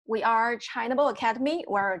We are CHINAble Academy.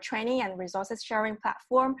 We're a training and resources sharing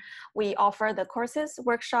platform. We offer the courses,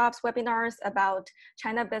 workshops, webinars about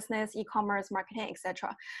China business, e-commerce, marketing,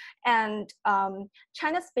 etc. And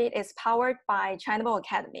China Speed is powered by CHINAble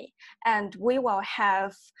Academy. And we will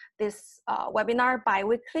have this webinar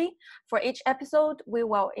bi-weekly. For each episode, we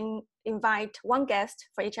will invite one guest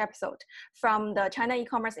for each episode from the China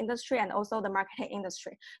e-commerce industry and also the marketing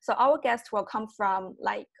industry. So our guests will come from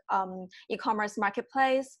like e-commerce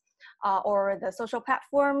marketplace or the social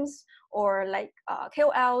platforms or like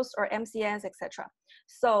KOLs or MCNs, etc.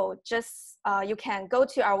 So just you can go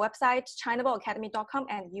to our website, CHINAbleacademy.com,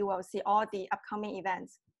 and you will see all the upcoming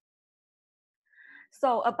events.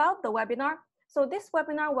 So about the webinar, so this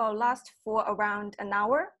webinar will last for around an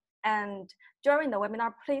hour. And during the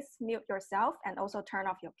webinar, please mute yourself and also turn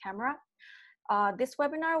off your camera. This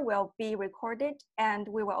webinar will be recorded and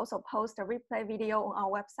we will also post a replay video on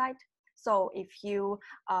our website. So if you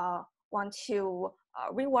want to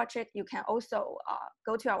rewatch it, you can also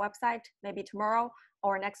go to our website maybe tomorrow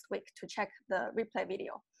or next week to check the replay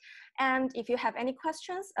video. And if you have any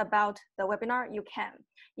questions about the webinar, you can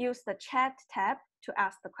use the chat tab to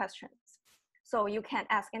ask the questions. So you can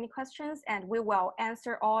ask any questions and we will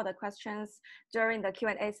answer all the questions during the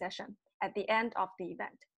Q&A session at the end of the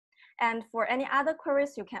event. And for any other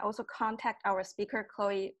queries, you can also contact our speaker,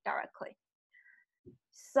 Chloe, directly.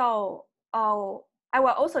 So I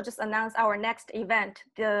will also just announce our next event,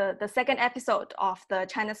 the second episode of the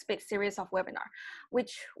China Speed series of webinar,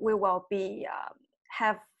 which we will be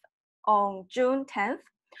have on June 10th.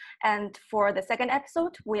 And for the second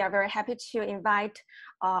episode, we are very happy to invite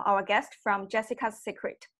our guest from Jessica's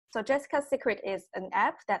Secret. So Jessica's Secret is an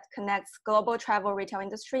app that connects global travel retail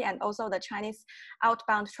industry and also the Chinese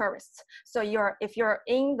outbound tourists. So if you're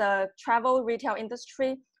in the travel retail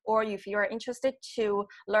industry, or if you're interested to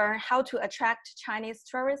learn how to attract Chinese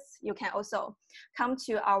tourists, you can also come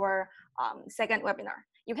to our second webinar.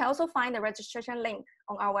 You can also find the registration link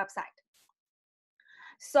on our website.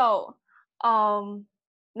 So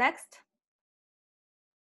next,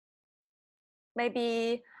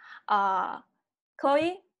 maybe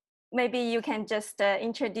Chloe, maybe you can just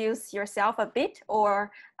introduce yourself a bit, or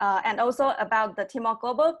and also about the Tmall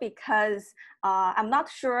Global, because I'm not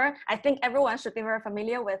sure. I think everyone should be very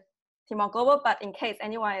familiar with Tmall Global, but in case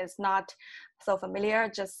anyone is not so familiar,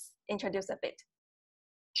 just introduce a bit.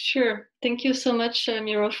 Sure. Thank you so much,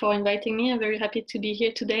 Miro, for inviting me. I'm very happy to be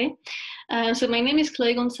here today. So my name is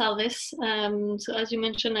Chloe Goncalves. So as you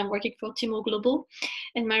mentioned, I'm working for Tmall Global,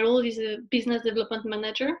 and my role is a business development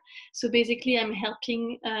manager. So basically, I'm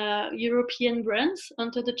helping European brands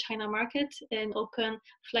enter the China market and open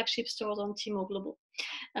flagship stores on Tmall Global.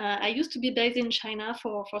 I used to be based in China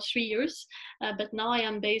for 3 years, but now I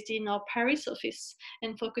am based in our Paris office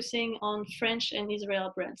and focusing on French and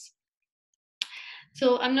Israeli brands.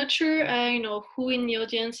 So I'm not sure, who in the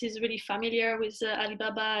audience is really familiar with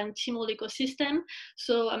Alibaba and Tmall ecosystem.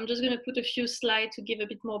 So I'm just going to put a few slides to give a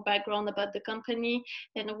bit more background about the company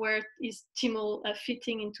and where is Tmall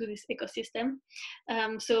fitting into this ecosystem.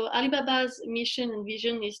 So Alibaba's mission and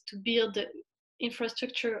vision is to build the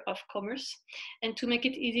infrastructure of commerce and to make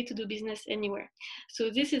it easy to do business anywhere. So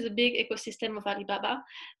this is a big ecosystem of Alibaba.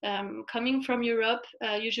 Coming from Europe,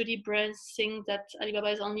 usually brands think that Alibaba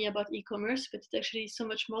is only about e-commerce, but it's actually so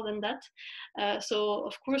much more than that. So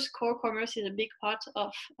of course, core commerce is a big part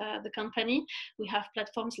of the company. We have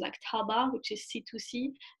platforms like Taobao, which is C2C,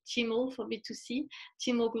 Tmall for B2C,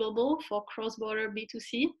 Tmall Global for cross-border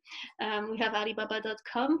B2C. We have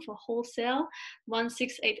Alibaba.com for wholesale,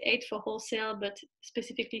 1688 for wholesale, but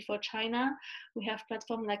specifically for China. We have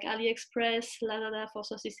platforms like AliExpress, Lazada for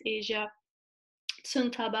Southeast Asia,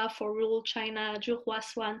 Tsuntaba for rural China,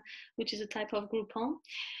 Zhuhuasuan, which is a type of Groupon.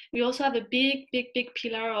 We also have a big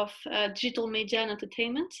pillar of digital media and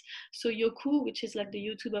entertainment. So Youku, which is like the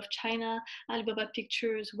YouTube of China, Alibaba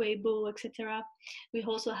Pictures, Weibo, etc. We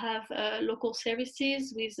also have local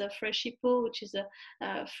services with Freshipo, which is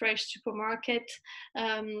a fresh supermarket.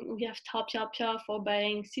 We have Taopiaopia for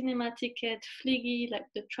buying cinema ticket, Fliggy, like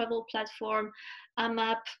the travel platform,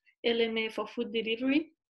 Amap, LMA for food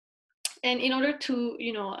delivery. And in order to,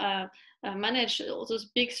 manage all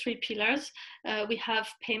those big three pillars, we have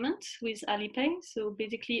payment with Alipay. So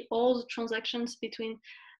basically all the transactions between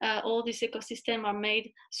all this ecosystem are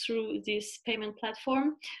made through this payment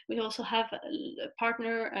platform. We also have a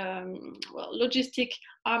partner, logistic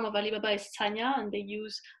arm of Alibaba is Sanya, and they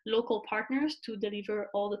use local partners to deliver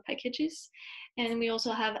all the packages. And we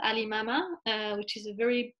also have Alimama, which is a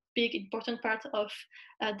very big important part of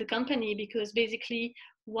the company, because basically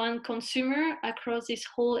one consumer across this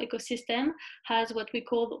whole ecosystem has what we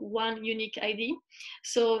call one unique ID.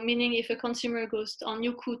 So meaning if a consumer goes on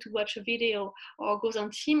Youku to watch a video, or goes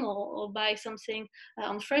on Tmall or buy something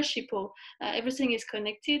on Freshippo, everything is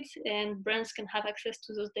connected, and brands can have access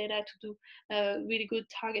to those data to do really good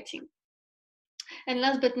targeting. And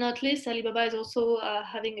last but not least, Alibaba is also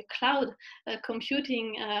having a cloud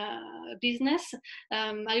computing business.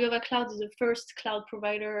 Alibaba Cloud is the first cloud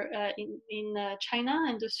provider in China,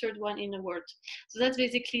 and the third one in the world. So that's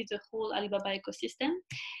basically the whole Alibaba ecosystem.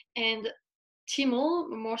 And Tmall,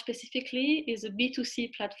 more specifically, is a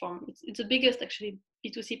B2C platform. It's the biggest, actually,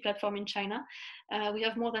 B2C platform in China. We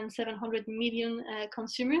have more than 700 million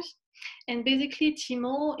consumers. And basically,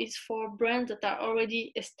 Tmall is for brands that are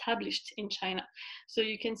already established in China. So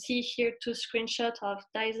you can see here 2 screenshots of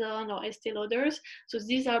Dyson or Estée Lauders. So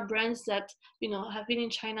these are brands that, have been in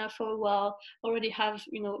China for a while, already have,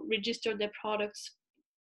 registered their products,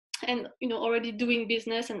 and already doing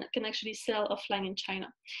business and can actually sell offline in China.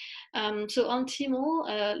 So on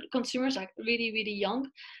Tmall, consumers are really, really young.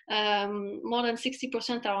 More than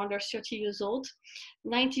 60% are under 30 years old.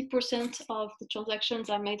 90% of the transactions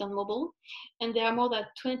are made on mobile, and there are more than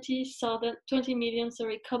 20 million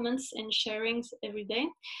comments and sharings every day,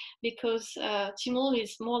 because Tmall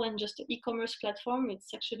is more than just an e-commerce platform.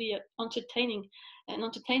 It's actually an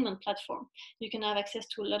entertainment platform. You can have access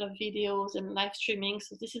to a lot of videos and live streaming.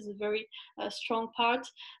 So this is a very strong part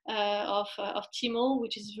of Tmall,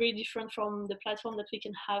 which is very different from the platform that we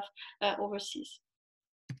can have overseas.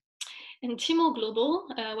 And Tmall Global,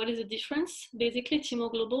 what is the difference? Basically,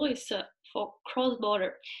 Tmall Global is for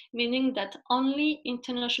cross-border, meaning that only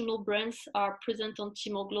international brands are present on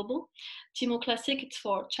Tmall Global. Tmall Classic, it's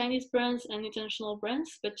for Chinese brands and international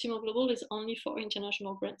brands, but Tmall Global is only for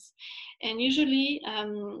international brands. And usually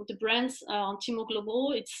the brands on Tmall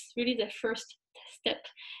Global, it's really their first step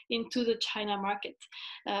into the China market.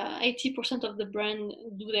 80% of the brand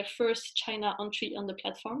do their first China entry on the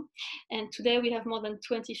platform. And today we have more than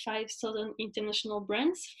 25,000 international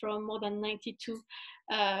brands from more than 92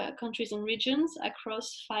 countries and regions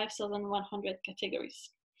across 5,100 categories.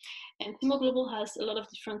 And Tmall Global has a lot of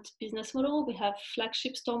different business models. We have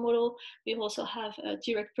flagship store model. We also have a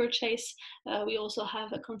direct purchase. We also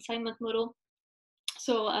have a consignment model.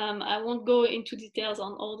 So I won't go into details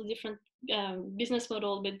on all the different business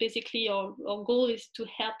model, but basically our goal is to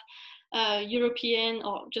help European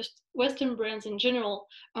or just Western brands in general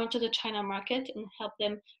enter the China market and help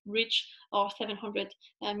them reach our 700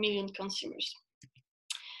 million consumers.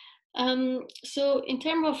 So in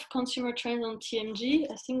terms of consumer trends on TMG,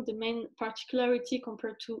 I think the main particularity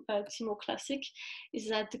compared to Tmall Classic is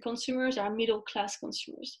that the consumers are middle class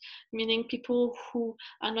consumers, meaning people who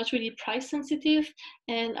are not really price sensitive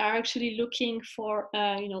and are actually looking for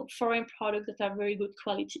foreign products that are very good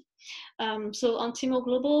quality. So on Tmall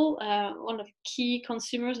Global, one of the key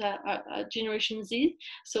consumers are Generation Z,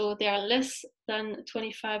 so they are less than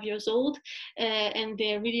 25 years old, and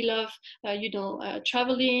they really love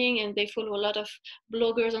traveling, and they follow a lot of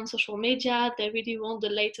bloggers on social media. They really want the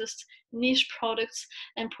latest niche products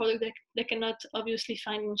and products that they cannot obviously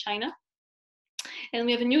find in China. And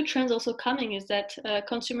we have a new trend also coming, is that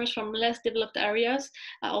consumers from less developed areas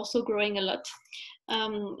are also growing a lot.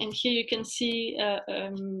 And here you can see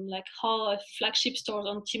like how flagship stores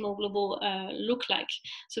on Tmall Global look like.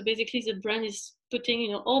 So basically the brand is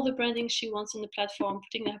putting all the branding she wants on the platform,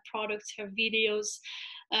 putting her products, her videos,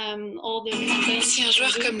 all the... Si un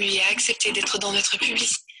joueur comme lui a accepté d'être dans notre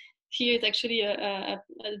publicité. Here is actually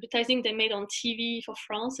advertising they made on TV for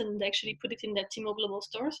France, and they actually put it in their Tmall Global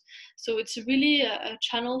stores. So it's really a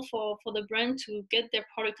channel for the brand to get their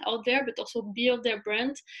product out there, but also build their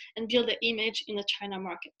brand and build their image in the China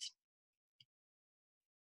market.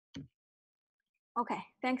 Okay,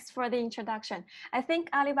 thanks for the introduction. I think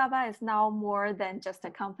Alibaba is now more than just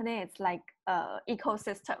a company. It's like an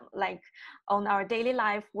ecosystem. Like on our daily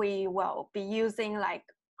life, we will be using like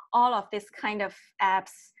all of this kind of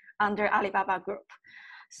apps under Alibaba Group.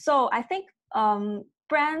 So I think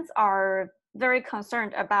brands are very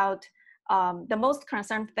concerned about the most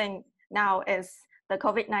concerned thing now is the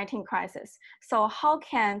COVID-19 crisis. So how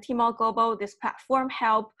can Tmall Global, this platform,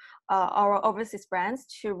 help our overseas brands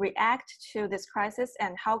to react to this crisis,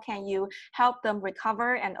 and how can you help them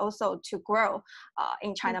recover and also to grow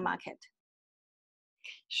in China market?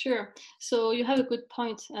 Sure. So you have a good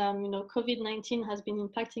point. COVID-19 has been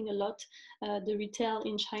impacting a lot the retail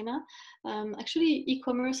in China. Actually,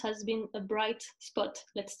 e-commerce has been a bright spot,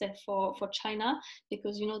 let's say, for China,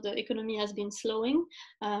 because the economy has been slowing.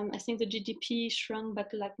 I think the GDP shrunk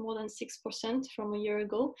back like more than 6% from a year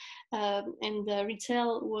ago, and the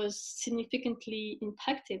retail was significantly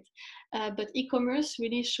impacted. But e-commerce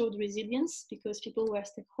really showed resilience because people were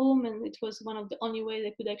stuck home, and it was one of the only way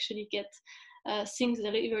they could actually get things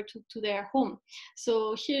delivered to their home.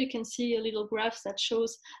 So here you can see a little graph that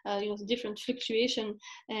shows the different fluctuation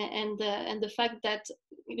and the fact that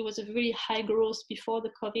it was a very high growth before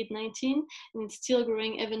the COVID-19, and it's still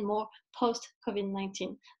growing even more post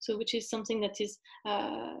COVID-19. So which is something that is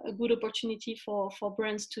a good opportunity for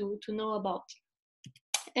brands to know about.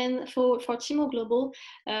 And for Tmall Global,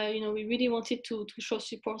 we really wanted to show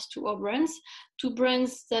support to our brands, to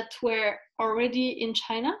brands that were already in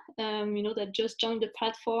China, that just joined the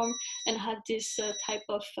platform and had this type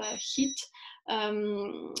of hit,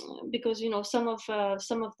 because some of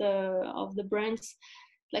the brands,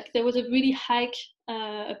 like there was a really hike,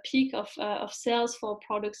 a peak of sales for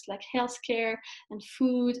products like healthcare and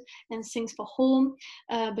food and things for home,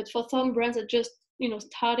 but for some brands that just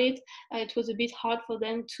started, it was a bit hard for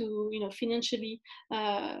them to financially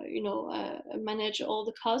manage all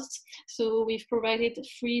the costs. So we've provided a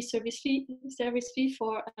free service fee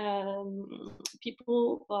for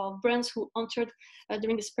people, brands who entered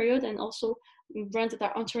during this period, and also brands that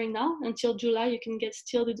are entering now. Until July, you can get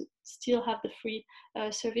still have the free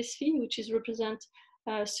service fee, which is represent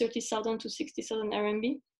 30,000 to 60,000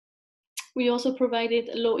 RMB. We also provided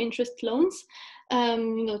low interest loans,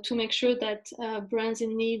 to make sure that brands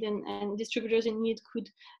in need and distributors in need could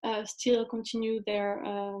still continue their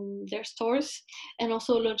stores, and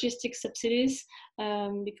also logistics subsidies,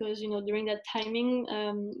 because during that timing,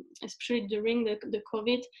 especially during the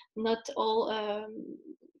COVID, not all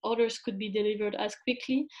orders could be delivered as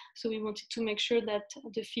quickly. So we wanted to make sure that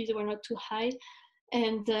the fees were not too high.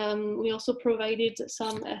 And we also provided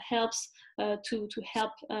some helps to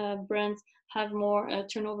help brands have more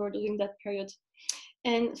turnover during that period.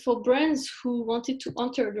 And for brands who wanted to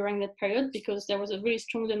enter during that period, because there was a very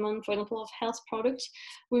strong demand, for example, of health products,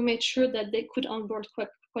 we made sure that they could onboard quite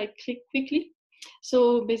quickly.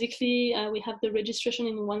 So basically, we have the registration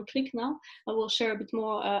in one click now. I will share a bit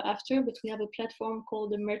more after, but we have a platform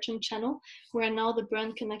called the Merchant Channel, where now the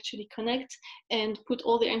brand can actually connect and put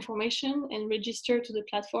all their information and register to the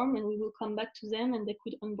platform, and we will come back to them and they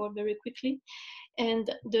could onboard very quickly. And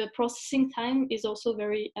the processing time is also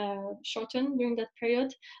very shortened during that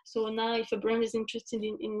period. So now if a brand is interested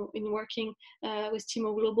in working with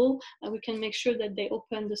Tmall Global, we can make sure that they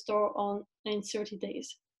open the store in 30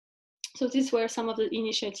 days. So these were some of the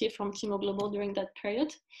initiatives from Tmall Global during that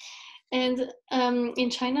period. And in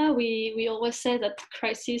China, we always say that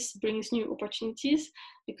crisis brings new opportunities,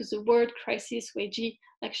 because the word crisis, Weiji,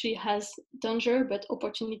 actually has danger but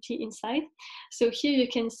opportunity inside. So here you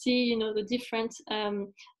can see, the different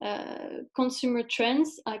consumer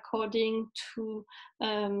trends according to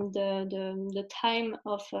the time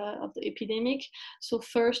of the epidemic. So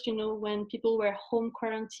first, when people were home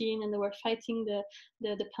quarantine and they were fighting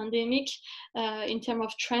the pandemic, in terms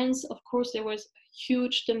of trends, of course, there was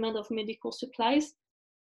huge demand of medical supplies,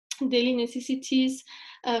 daily necessities,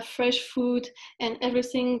 fresh food, and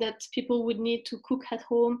everything that people would need to cook at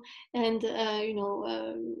home, and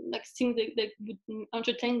like things that would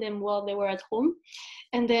entertain them while they were at home.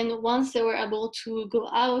 And then once they were able to go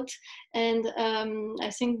out, and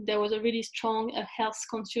I think there was a really strong health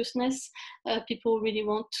consciousness. People really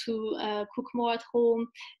want to cook more at home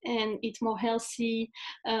and eat more healthy,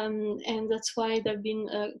 and that's why there have been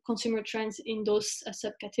consumer trends in those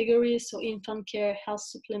subcategories, so infant care, health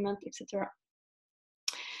supplement, etc.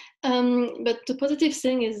 But the positive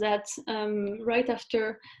thing is that right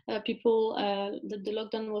after the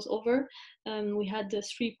lockdown was over, we had the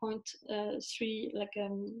 3.3,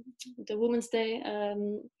 the Women's Day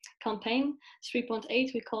campaign,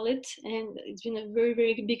 3.8 we call it, and it's been a very,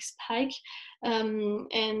 very big spike.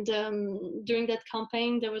 And during that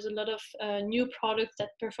campaign, there was a lot of new products that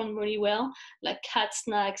performed really well, like cat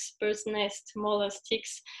snacks, bird's nest, molar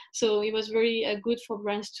sticks. So it was very good for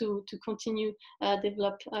brands to continue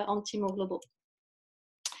develop on Tmall Global.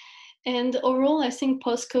 And overall, I think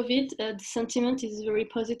post-COVID, the sentiment is very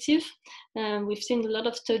positive. We've seen a lot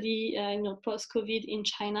of study, post-COVID in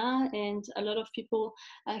China, and a lot of people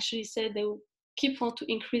actually said they want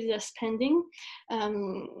to increase their spending,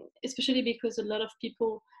 especially because a lot of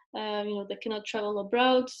people, they cannot travel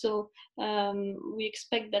abroad. So we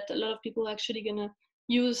expect that a lot of people are actually gonna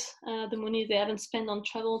use the money they haven't spent on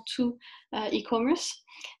travel to e-commerce.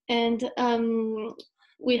 And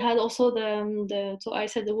we had also so I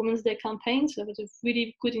said the Women's Day campaign, so it was a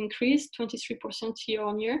really good increase, 23% year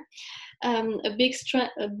on year. A big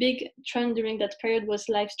trend during that period was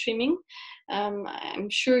live streaming. I'm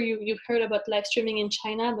sure you've heard about live streaming in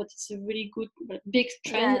China, but it's a really good, big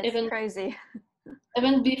trend. Yeah, it's crazy.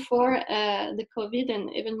 Even before the COVID,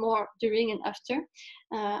 and even more during and after.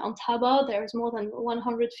 On Tmall, there is more than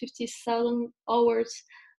 150,000 hours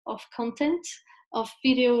of content, of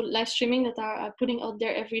video live streaming that are putting out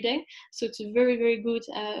there every day. So it's a very, very good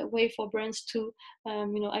way for brands to,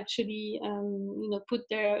 actually, put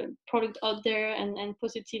their product out there and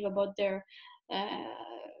positive about their,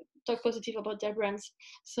 talk positive about their brands.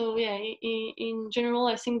 So yeah, in general,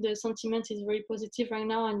 I think the sentiment is very positive right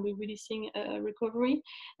now, and we're really seeing a recovery.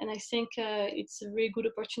 And I think it's a very good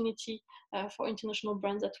opportunity for international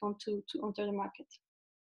brands that want to enter the market.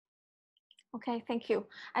 Okay, thank you.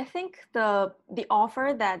 I think the offer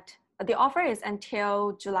is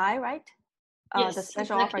until July, right? Yes, the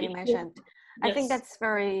special exactly. offer you mentioned. Yes. I think that's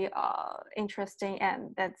very interesting,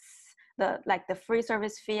 and that's the free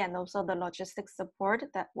service fee and also the logistics support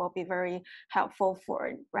that will be very helpful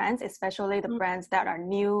for brands, especially the brands that are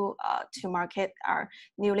new to market, are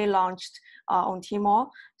newly launched on Tmall.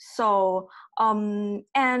 So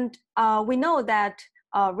we know that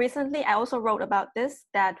recently, I also wrote about this,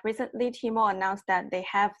 that recently Tmall announced that they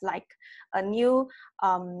have like a new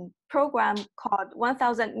program called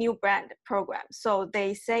 1000 New Brand Program. So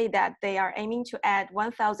they say that they are aiming to add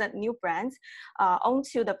 1000 new brands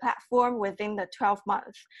onto the platform within the 12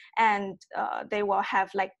 months. And they will have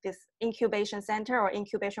like this incubation center or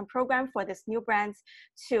incubation program for these new brands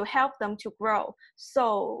to help them to grow.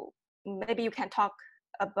 So maybe you can talk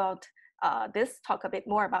about talk a bit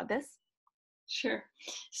more about this. Sure.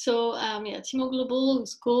 So Tmall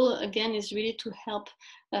Global's goal again is really to help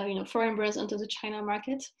foreign brands enter the China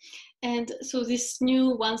market, and so this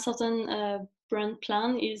new 1000 brand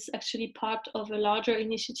plan is actually part of a larger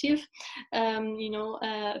initiative.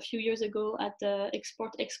 A few years ago at the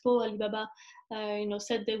Export Expo, Alibaba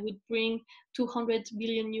said they would bring $200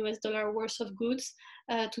 billion worth of goods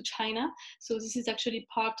to China. So this is actually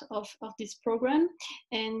part of this program.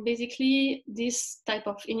 And basically this type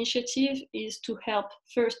of initiative is to help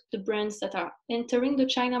first the brands that are entering the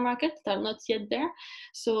China market, that are not yet there.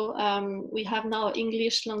 So we have now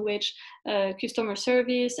English language customer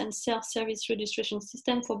service and self-service registration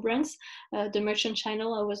system for brands, the merchant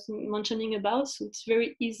channel I was mentioning about. So it's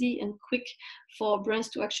very easy and quick for brands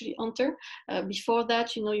to actually enter. Before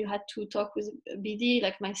that, you had to talk with BD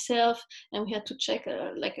like myself, and we had to check,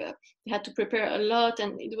 we had to prepare a lot,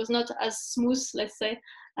 and it was not as smooth, let's say,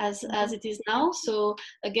 as it is now. So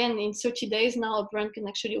again, in 30 days now, a brand can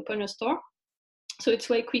actually open a store. So it's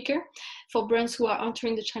way quicker for brands who are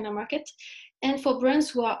entering the China market. And for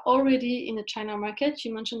brands who are already in the China market,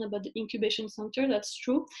 you mentioned about the incubation center, that's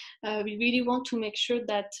true. We really want to make sure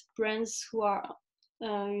that brands who are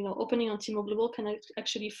opening on Tmall Global can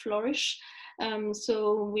actually flourish.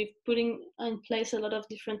 So we're putting in place a lot of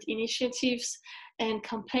different initiatives and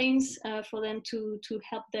campaigns for them to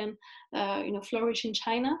help them flourish in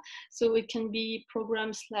China. So it can be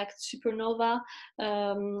programs like Supernova,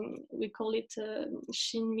 we call it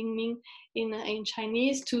Xinmingming in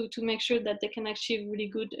Chinese, to make sure that they can achieve really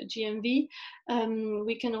good GMV.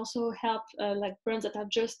 We can also help like brands that are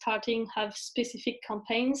just starting, have specific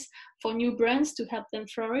campaigns for new brands to help them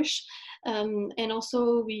flourish. And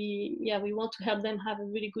also we want to help them have a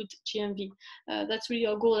really good GMV. That's really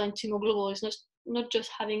our goal, and Tmall Global is not just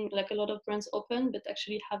having like a lot of brands open, but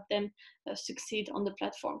actually have them succeed on the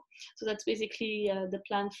platform. So that's basically the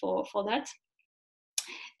plan for that.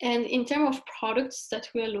 And in terms of products that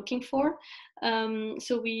we are looking for,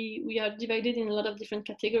 so we are divided in a lot of different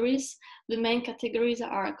categories. The main categories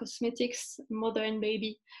are cosmetics, mother and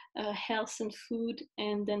baby, health and food,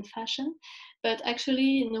 and then fashion. But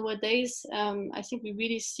actually nowadays, I think we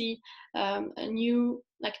really see new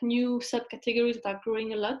subcategories that are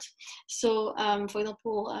growing a lot. So for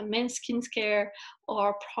example, men's skincare,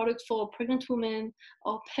 or product for pregnant women,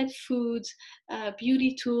 or pet food,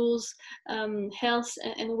 beauty tools, health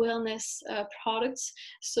and wellness products.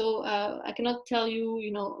 So I cannot tell you,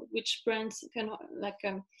 which brands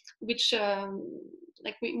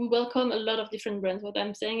we welcome a lot of different brands. What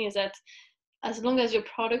I'm saying is that as long as your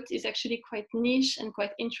product is actually quite niche and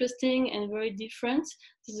quite interesting and very different,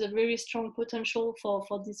 this is a very strong potential for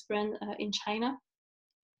this brand in China.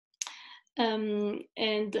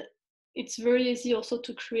 And it's very easy also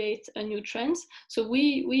to create a new trends. So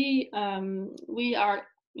we are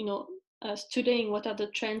studying what are the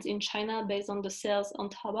trends in China based on the sales on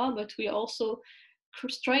Taobao, but we are also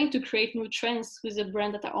trying to create new trends with the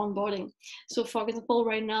brand that are onboarding. So for example,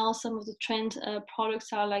 right now, some of the trend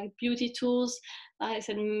products are like beauty tools, I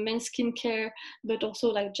said men's skincare, but also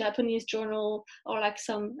like Japanese journal or like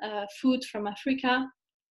some food from Africa.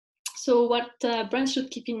 So what brands should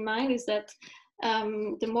keep in mind is that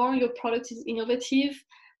the more your product is innovative,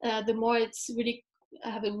 the more it's really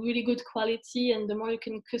have a really good quality, and the more you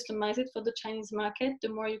can customize it for the Chinese market, the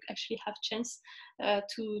more you actually have chance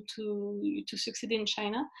to succeed in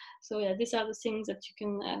China. So yeah, these are the things that you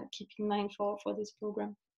can keep in mind for this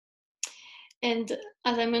program. And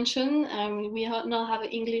as I mentioned, we now have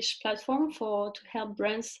an English platform to help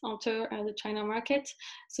brands enter the China market.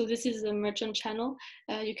 So this is a merchant channel.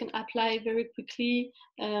 You can apply very quickly,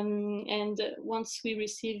 and once we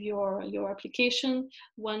receive your application,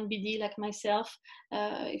 one BD like myself,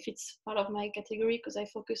 if it's part of my category, because I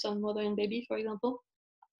focus on mother and baby, for example,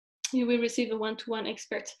 you will receive a one-to-one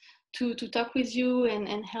expert to talk with you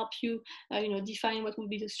and help you, define what will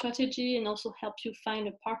be the strategy, and also help you find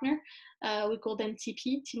a partner. We call them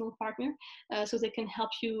TP, Tmall partner, so they can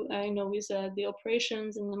help you, with the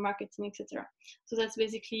operations and the marketing, etc. So that's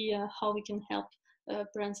basically how we can help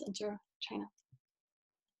brands enter China.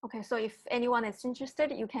 Okay, so if anyone is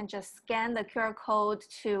interested, you can just scan the QR code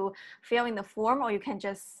to fill in the form, or you can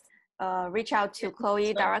just reach out to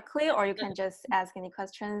Chloe directly, or you can just ask any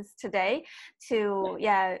questions today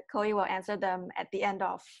Chloe will answer them at the end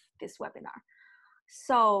of this webinar.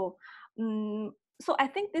 So, so I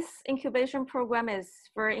think this incubation program is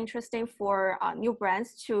very interesting for new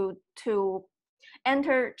brands to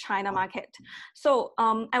enter China market. So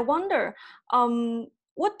I wonder,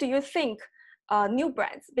 what do you think new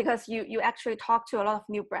brands, because you actually talk to a lot of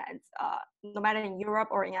new brands, no matter in Europe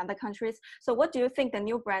or in other countries. So what do you think the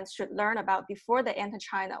new brands should learn about before they enter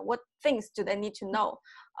China? What things do they need to know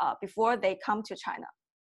before they come to China?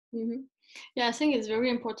 Mm-hmm. Yeah, I think it's very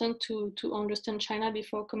important to understand China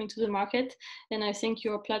before coming to the market. And I think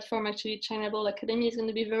your platform, actually, CHINAble Academy, is going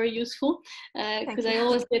to be very useful, because I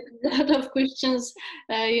always get a lot of questions,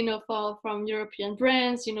 from European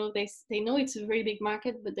brands. They know it's a very big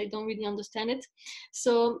market, but they don't really understand it.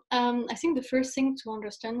 So I think the first thing to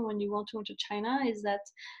understand when you want to enter China is that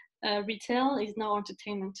retail is now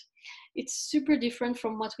entertainment. It's super different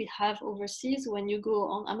from what we have overseas when you go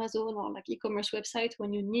on Amazon or like e-commerce website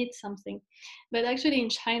when you need something. But actually in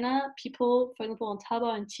China, people, for example, on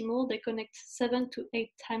Taobao and Tmall, they connect 7 to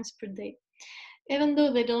 8 times per day. Even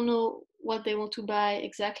though they don't know what they want to buy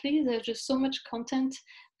exactly, there's just so much content,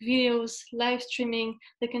 videos, live streaming.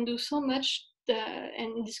 They can do so much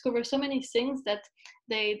and discover so many things that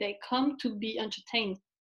they come to be entertained.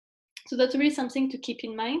 So that's really something to keep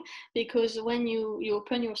in mind, because when you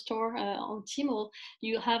open your store on Tmall,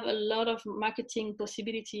 you have a lot of marketing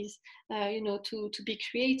possibilities, to be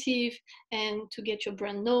creative and to get your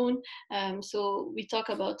brand known. So we talk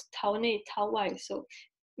about Taone, Taowai. So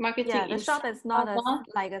marketing. Yeah, the shop is not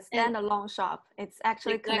like a standalone shop. It's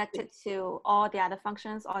actually connected to all the other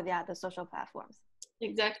functions, all the other social platforms.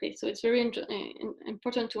 Exactly. So it's very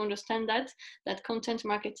important to understand that content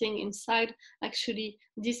marketing inside actually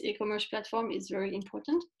this e-commerce platform is very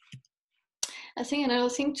important. I think another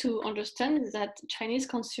thing to understand is that Chinese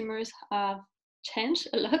consumers have changed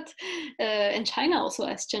a lot, and China also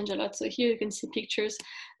has changed a lot. So here you can see pictures,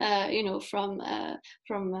 from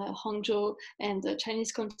Hangzhou and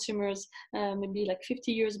Chinese consumers, maybe like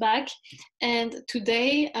 50 years back, and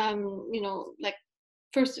today,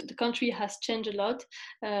 first, the country has changed a lot.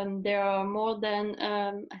 There are more than,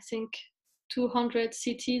 I think, 260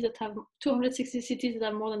 cities that have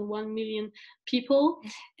more than 1 million people,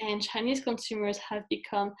 and Chinese consumers have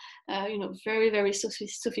become, very, very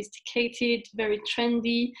sophisticated, very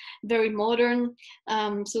trendy, very modern.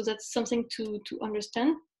 So that's something to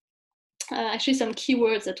understand. Actually, some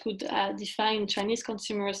keywords that would define Chinese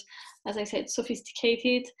consumers, as I said: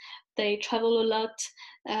 sophisticated, they travel a lot,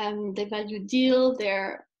 they value deal,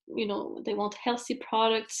 they want healthy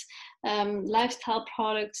products, lifestyle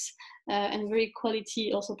products, and very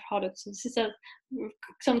quality also products. So this is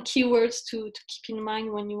some keywords to keep in mind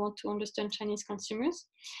when you want to understand Chinese consumers.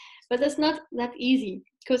 But that's not that easy,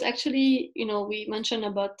 because actually, we mentioned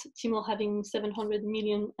about Tmall having 700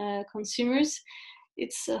 million consumers.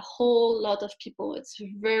 It's a whole lot of people. It's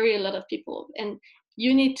a lot of people. And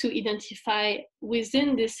you need to identify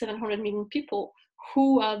within these 700 million people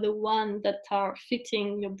who are the ones that are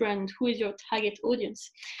fitting your brand, who is your target audience.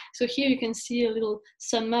 So here you can see a little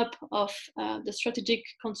sum up of the strategic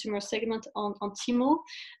consumer segment on Tmall,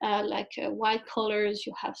 like white collars,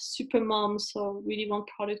 you have super moms, so really want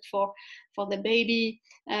product for the baby,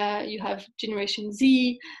 you have Generation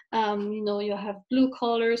Z, you have blue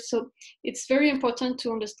collars. So it's very important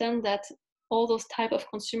to understand that all those type of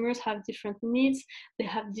consumers have different needs. They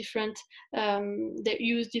have different, they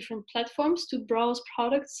use different platforms to browse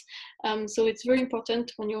products. So it's very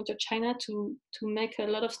important when you enter China to make a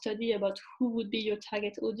lot of study about who would be your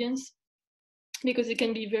target audience, because it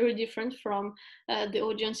can be very different from the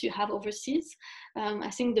audience you have overseas. I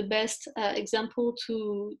think the best example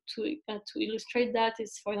to illustrate that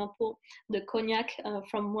is, for example, the cognac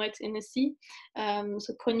from Moet Hennessy.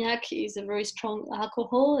 So cognac is a very strong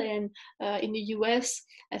alcohol, and in the US,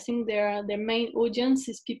 I think their main audience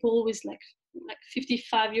is people with like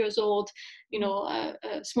 55 years old,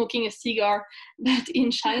 smoking a cigar. But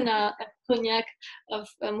in China, cognac of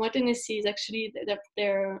Moet Hennessy is actually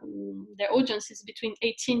their audience is between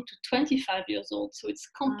 18 to 25 years old. So it's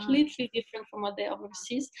completely different from what they are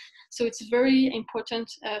overseas. So it's very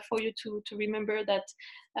important for you to remember that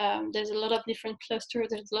there's a lot of different clusters,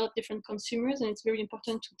 there's a lot of different consumers, and it's very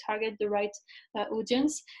important to target the right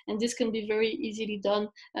audience. And this can be very easily done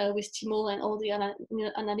with Tmall and all the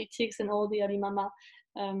analytics and all the Alibaba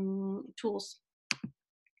tools.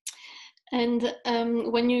 And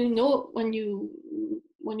when you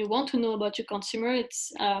want to know about your consumer,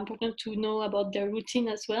 it's important to know about their routine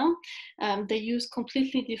as well. They use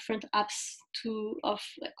completely different apps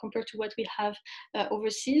compared to what we have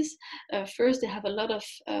overseas. First, they have a lot of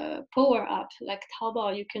power apps like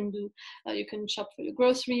Taobao. You can shop for your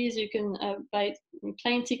groceries, you can buy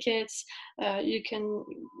plane tickets, you can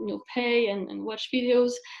pay and watch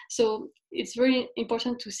videos. So it's very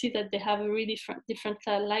important to see that they have a really different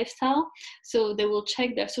lifestyle. So they will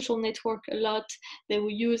check their social network a lot. They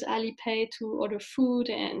will use Alipay to order food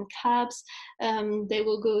and cabs. They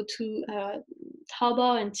will go to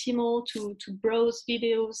Taobao and Tmall to browse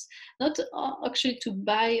videos, not actually to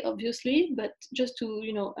buy, obviously, but just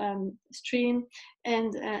to stream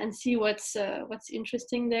and see what's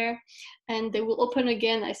interesting there. And they will open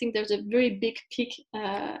again. I think there's a very big peak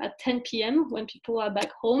at 10 p.m. when people are back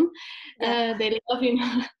home. Yeah. They love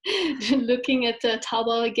looking at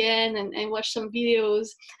Taobao again and watch some videos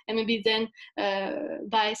and maybe then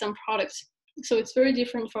buy some products. So it's very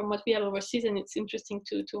different from what we have overseas, and it's interesting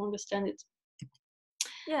to understand it.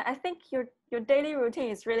 Yeah, I think your daily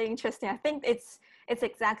routine is really interesting. I think it's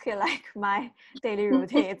exactly like my daily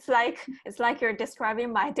routine. It's like you're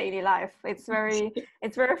describing my daily life. It's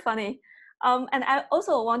very funny. And I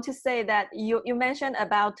also want to say that you mentioned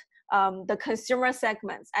about the consumer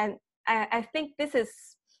segments, and I think this is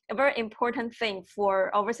a very important thing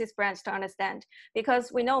for overseas brands to understand,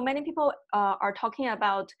 because we know many people are talking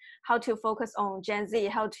about how to focus on Gen Z,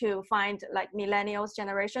 how to find like millennials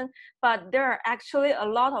generation, but there are actually a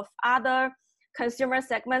lot of other consumer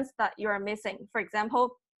segments that you are missing. For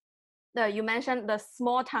example, you mentioned the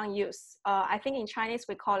small town youth. I think in Chinese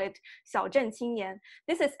we call it 小镇青年.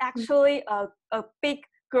 This is actually a big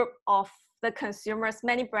group of the consumers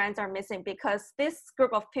many brands are missing, because this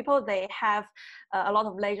group of people, they have a lot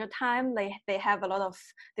of leisure time, they have a lot of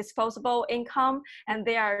disposable income, and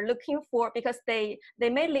they are looking for, because they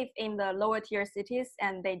may live in the lower tier cities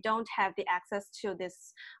and they don't have the access to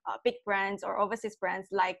this big brands or overseas brands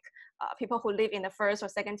like people who live in the first or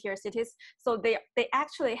second tier cities. So they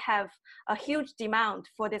actually have a huge demand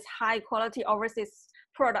for this high quality overseas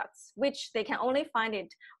products, which they can only find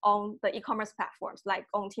it on the e-commerce platforms like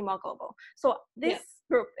on Tmall Global. So this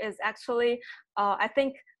group is actually, I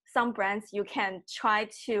think some brands you can try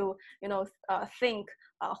to, think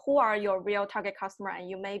who are your real target customer, and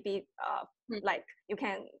you may be like, you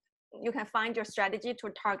can find your strategy to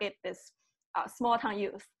target this small town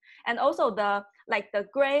youth. And also the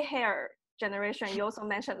gray hair generation, you also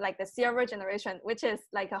mentioned like the silver generation, which is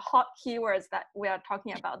like a hot keywords that we are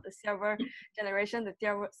talking about, the silver generation, the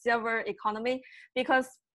silver economy, because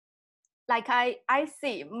like I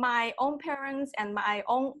see my own parents and my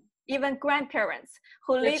own even grandparents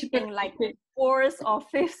who live in like fourth or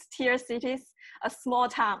fifth tier cities, a small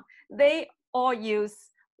town, they all use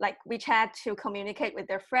like WeChat to communicate with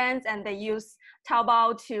their friends, and they use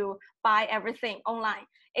Taobao to buy everything online.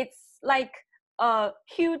 It's like a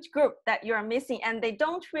huge group that you're missing, and they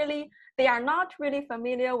are not really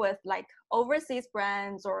familiar with like overseas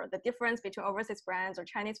brands or the difference between overseas brands or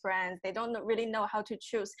Chinese brands. They don't really know how to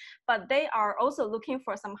choose, but they are also looking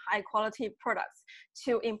for some high quality products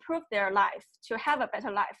to improve their life, to have a better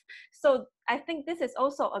life. So I think this is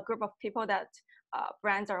also a group of people that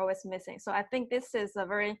brands are always missing. So I think this is a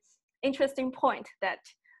very interesting point that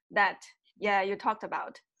yeah, you talked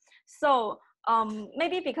about. So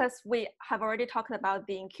maybe because we have already talked about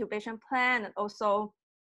the incubation plan and also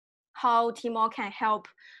how Tmall can help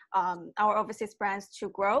our overseas brands to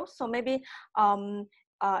grow. So maybe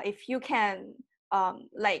if you can,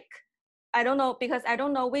 like, I don't know, because I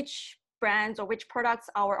don't know which brands or which products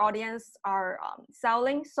our audience are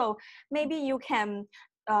selling. So maybe you can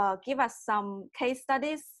give us some case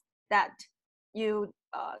studies that you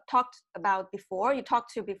talked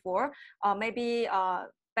to before, maybe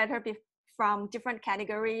better from different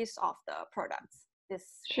categories of the products.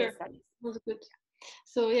 This Sure. case studies. That's good.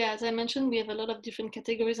 So yeah, as I mentioned, we have a lot of different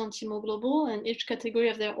categories on Tmall Global, and each category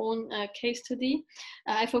have their own case study.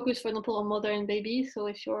 I focus, for example, on mother and baby. So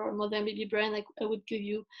if you're a mother and baby brand, I would give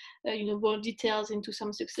you, more details into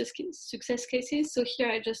some success cases. So here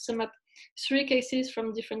I just sum up 3 cases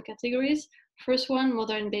from different categories. First one,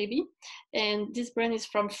 mother and baby, and this brand is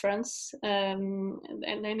from France, and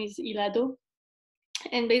name is Ilado.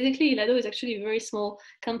 And basically, Ilado is actually a very small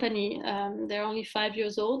company. They're only 5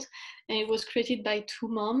 years old, and it was created by 2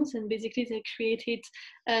 moms. And basically, they created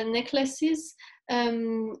necklaces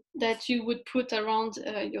that you would put around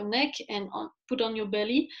your neck and put on your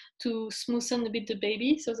belly to smoothen a bit the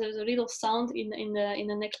baby. So there's a little sound in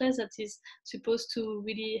the necklace that is supposed to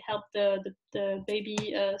really help the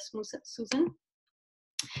baby smoothen.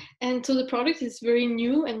 And so the product is very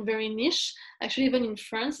new and very niche. Actually, even in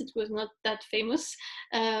France, it was not that famous.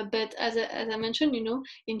 But as I mentioned,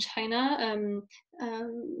 in China,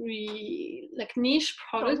 like niche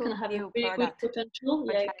products can have a really good potential.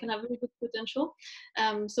 Yeah, it can have really good potential.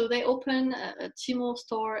 So they opened a Tmall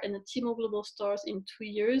store and a Tmall Global stores in 2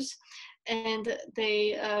 years. And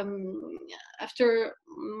they, after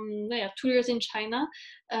 2 years in China,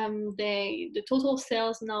 the total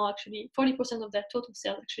sales now actually 40% of their total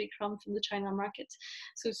sales actually come from the China market.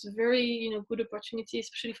 So it's a very good opportunity,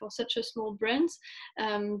 especially for such a small brand.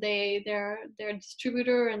 Their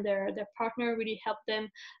distributor and their partner really help them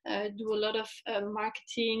do a lot of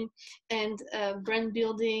marketing and brand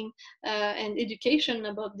building and education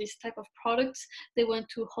about this type of products. They went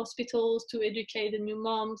to hospitals to educate the new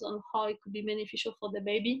moms on how it could be beneficial for the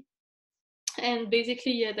baby. And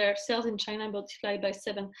basically, their sales in China multiplied by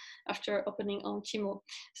 7 after opening on Tmall.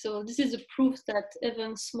 So this is a proof that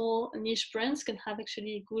even small niche brands can have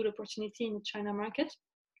actually a good opportunity in the China market.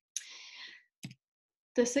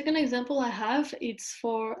 The second example I have, it's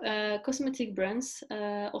for cosmetic brands,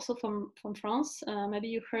 also from France. Maybe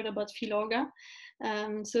you heard about Filorga.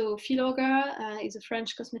 So Filorga is a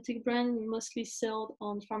French cosmetic brand, mostly sold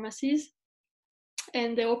on pharmacies.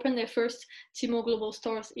 And they opened their first Tmall Global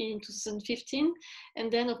stores in 2015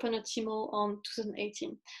 and then opened a Tmall on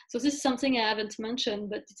 2018. So this is something I haven't mentioned,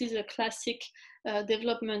 but it is a classic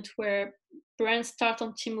development where brands start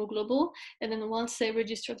on Tmall Global, and then once they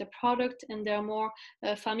register the product and they're more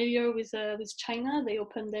familiar with China, they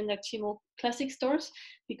open then their Tmall Classic stores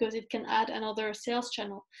because it can add another sales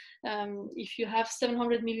channel. If you have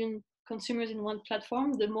 700 million consumers in one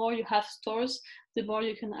platform, the more you have stores, the more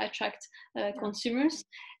you can attract consumers,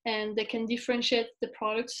 and they can differentiate the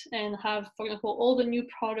products and have, for example, all the new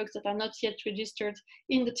products that are not yet registered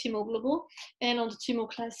in the Tmall Global and on the Tmall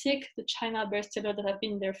Classic, the China bestseller that have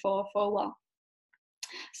been there for a while.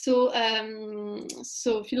 So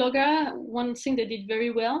Filorga, one thing they did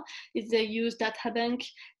very well is they used DataBank,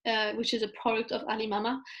 which is a product of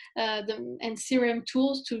Alibaba, and CRM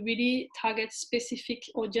tools to really target specific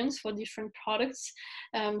audience for different products.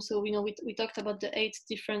 So we talked about the 8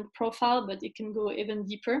 different profiles, but it can go even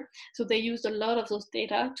deeper. So they used a lot of those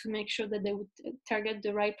data to make sure that they would target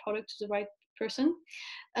the right product to the right person.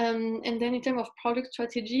 And then in terms of product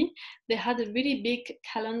strategy, they had a really big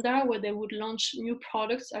calendar where they would launch new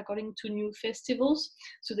products according to new festivals.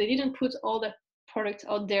 So they didn't put all the products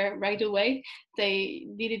out there right away. They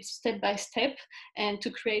did it step by step and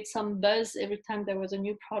to create some buzz every time there was a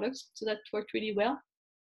new product. So that worked really well.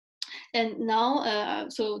 And now,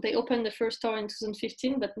 so they opened the first store in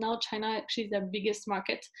 2015, but now China actually is their biggest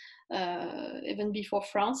market, even before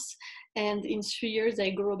France. And in 3 years,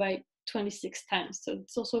 they grew by 26 times. So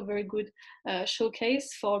it's also a very good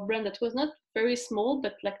showcase for a brand that was not very small,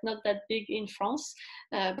 but like not that big in France,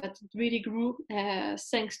 but it really grew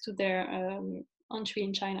thanks to their entry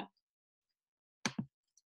in China.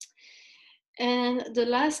 And the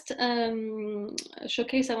last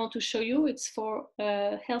showcase I want to show you, it's for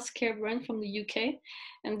a healthcare brand from the UK.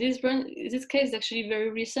 And this case is actually very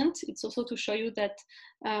recent. It's also to show you that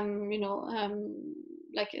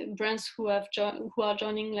like brands who are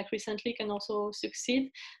joining like recently can also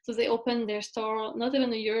succeed. So they opened their store not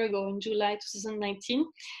even a year ago in July 2019,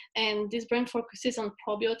 and this brand focuses on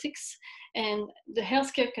probiotics, and the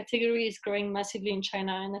healthcare category is growing massively in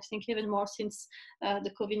China, and I think even more since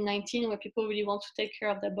the COVID-19, where people really want to take care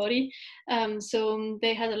of their body. So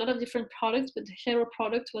they had a lot of different products, but the hero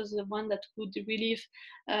product was the one that would relieve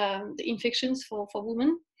the infections for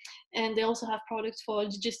women. And they also have products for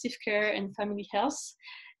digestive care and family health.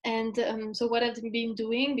 And so what I've been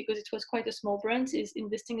doing, because it was quite a small brand, is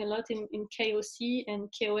investing a lot in KOC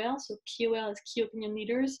and KOL. So KOL is key opinion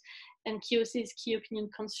leaders, and KOC is key opinion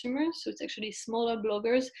consumers. So it's actually smaller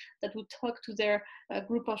bloggers that would talk to their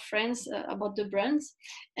group of friends about the brands.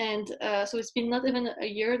 And so it's been not even a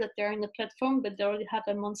year that they're in the platform, but they already have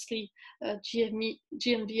a monthly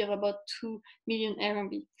GMV of about 2 million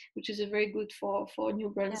RMB, which is very good for new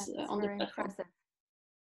brands on the platform. Impressive.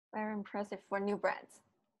 Very impressive for new brands.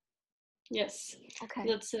 Yes, okay.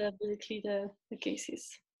 That's basically the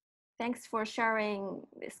cases. Thanks for sharing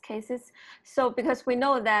these cases. So because we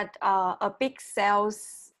know that a big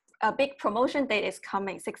promotion date is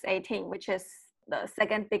coming, 6/18, which is the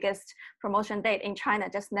second biggest promotion date in China,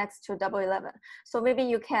 just next to Double 11. So maybe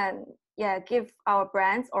you can give our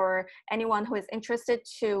brands or anyone who is interested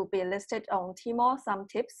to be listed on Tmall some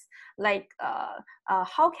tips, like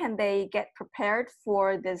how can they get prepared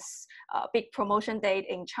for this big promotion date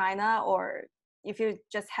in China, or if you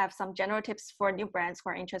just have some general tips for new brands who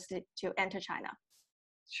are interested to enter China.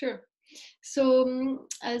 Sure. So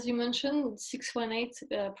as you mentioned,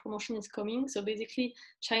 618 promotion is coming. So basically,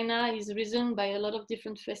 China is risen by a lot of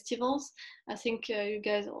different festivals. I think you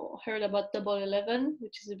guys all heard about Double 11,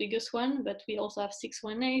 which is the biggest one, but we also have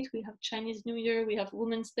 618, we have Chinese New Year, we have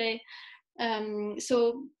Women's Day.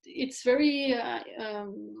 So it's very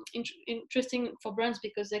interesting for brands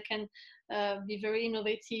because they can be very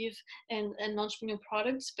innovative and launch new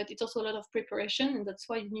products, but it's also a lot of preparation, and that's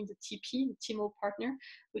why you need the TP, the Tmall partner,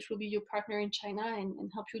 which will be your partner in China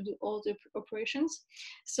and help you do all the operations.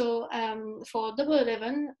 So for Double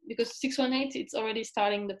 11, because 618, it's already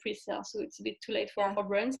starting the pre-sale, so it's a bit too late for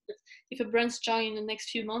brands, but if a brands join in the next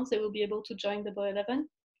few months, they will be able to join Double 11.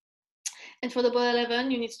 And for Double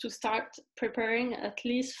 11, you need to start preparing at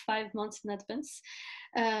least 5 months in advance,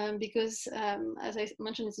 because as I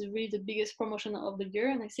mentioned, it's really the biggest promotion of the year.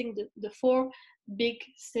 And I think the 4 big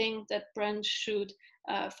things that brands should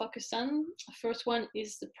focus on. First one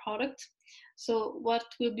is the product. So what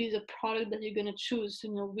will be the product that you're going to choose?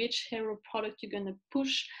 You know, which hero product you're going to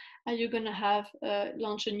push. Are you going to have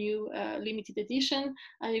launch a new limited edition?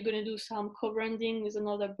 Are you going to do some co-branding with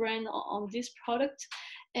another brand on this product?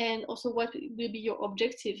 And also, what will be your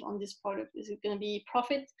objective on this product? Is it going to be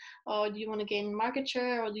profit, or do you want to gain market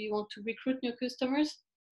share, or do you want to recruit new customers?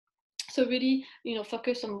 So really,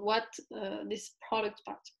 focus on what this product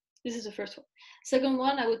part. This is the first one. Second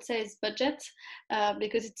one, I would say, is budget,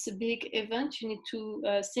 because it's a big event. You need to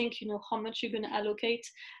think, how much you're going to allocate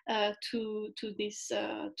to this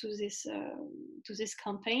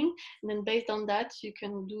campaign, and then based on that, you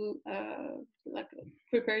can do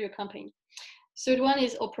prepare your campaign. Third one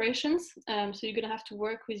is operations. So you're going to have to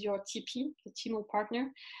work with your TP, the Tmall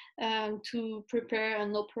partner, to prepare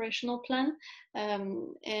an operational plan.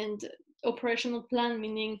 And operational plan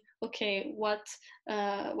meaning, okay, what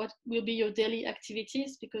will be your daily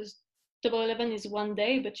activities? Because Double 11 is 1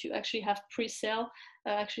 day, but you actually have pre-sale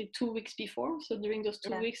actually 2 weeks before. So during those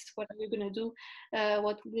 2 weeks, what are you going to do?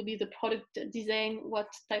 What will be the product design? What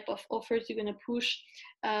type of offers you're going to push?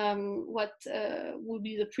 What will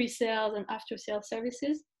be the pre-sales and after-sale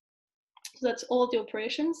services? So that's all the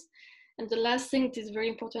operations. And the last thing that is very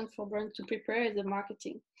important for brands to prepare is the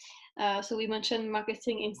marketing. So we mentioned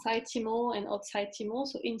marketing inside Tmall and outside Tmall.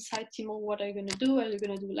 So inside Tmall, what are you going to do? Are you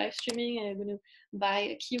going to do live streaming? Are you going to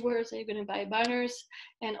buy keywords? Are you going to buy banners?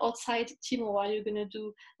 And outside Tmall, are you going to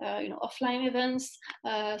do offline events,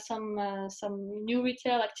 some new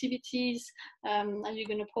retail activities? Are you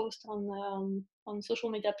going to post on social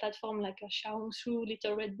media platform like Xiaohongshu,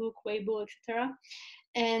 Little Red Book, Weibo, etc.?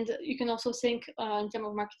 And you can also think in terms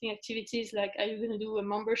of marketing activities, like are you going to do a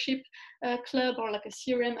membership club or like a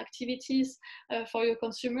CRM activities for your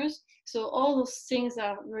consumers? So all those things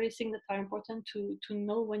are really things that are important to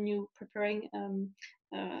know when you're preparing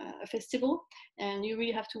a festival, and you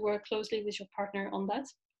really have to work closely with your partner on that.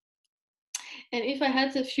 And if I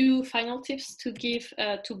had a few final tips to give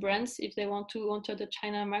to brands if they want to enter the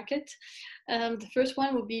China market, the first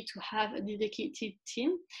one would be to have a dedicated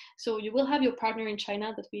team. So you will have your partner in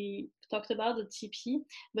China that we talked about, the TP,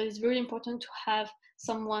 but it's very important to have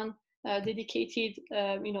someone dedicated,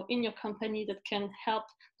 in your company that can help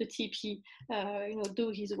the TP, do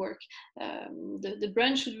his work. The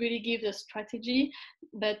brand should really give the strategy,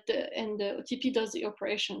 and the TP does the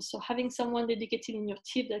operations. So having someone dedicated in your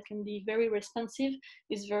team that can be very responsive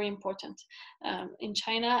is very important. In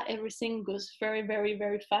China, everything goes very, very,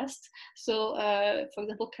 very fast. So, for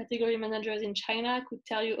example, category managers in China could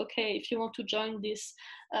tell you, okay, if you want to join this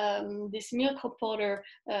milk powder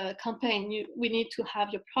campaign, we need to have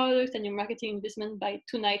your product and your marketing investment by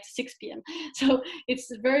tonight 6 p.m. So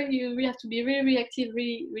you really have to be really reactive,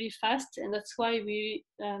 really, really fast, and that's why the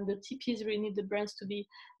TPs really need the brands to be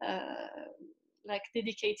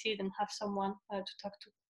dedicated and have someone to talk to.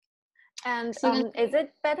 And is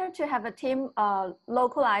it better to have a team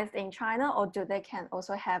localized in China, or do they can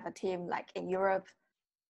also have a team like in Europe?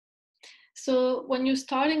 So when you're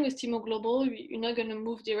starting with Tmall Global, you're not going to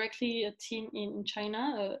move directly a team in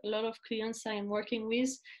China. A lot of clients I am working with,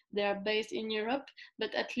 they are based in Europe,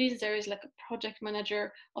 but at least there is like a project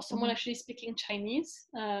manager or someone actually speaking Chinese,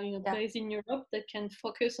 based in Europe, that can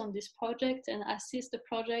focus on this project and assist the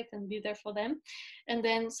project and be there for them. And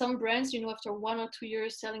then some brands, after 1 or 2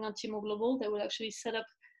 years selling on Tmall Global, they will actually set up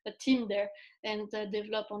a team there and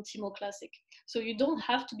develop on Tmall Classic. So you don't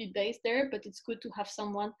have to be based there, but it's good to have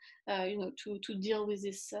someone, to deal with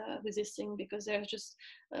this thing, because there's just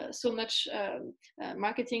so much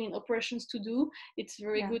marketing and operations to do. It's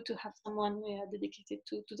very good to have someone dedicated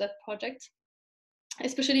to that project,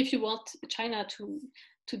 especially if you want China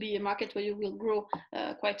to be a market where you will grow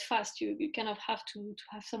quite fast. You kind of have to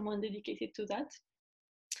have someone dedicated to that.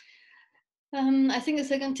 I think the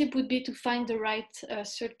second tip would be to find the right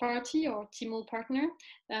third party or Tmall partner,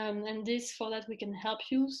 and for that we can help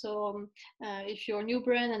you. So if you're a new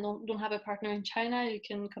brand and don't have a partner in China, you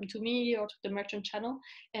can come to me or to the merchant channel,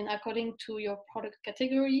 and according to your product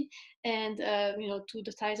category and to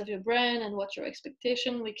the size of your brand and what your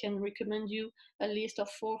expectation, we can recommend you a list of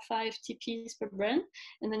 4 or 5 TPs per brand,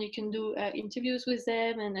 and then you can do interviews with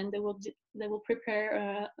them, and then they will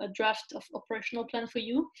prepare a draft of operational plan for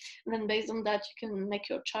you, and then based on that you can make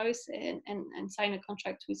your choice and sign a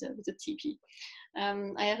contract with a TP.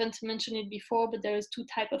 I haven't mentioned it before, but there is 2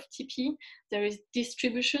 types of TP. There is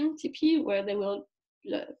distribution TP, where they will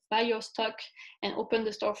buy your stock and open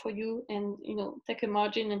the store for you, and take a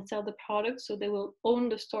margin and sell the product, so they will own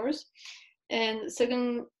the stores. And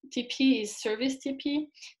second TP is service TP,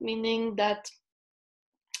 meaning that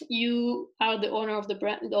you are the owner of the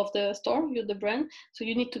brand, of the store, you're the brand, so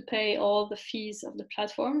you need to pay all the fees of the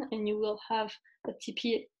platform, and you will have a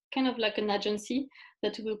TP, kind of like an agency,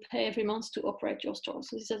 that will pay every month to operate your store.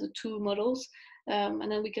 So these are the 2 models,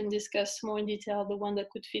 and then we can discuss more in detail the one that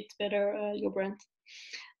could fit better your brand.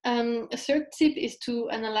 A third tip is to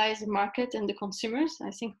analyze the market and the consumers. I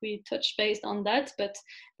think we touched based on that, but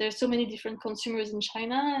there's so many different consumers in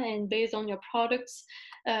China, and based on your products,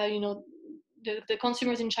 the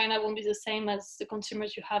consumers in China won't be the same as the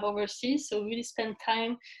consumers you have overseas. So really spend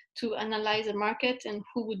time to analyze the market and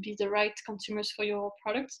who would be the right consumers for your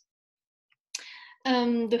products.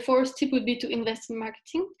 The 4th tip would be to invest in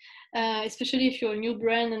marketing, especially if you're a new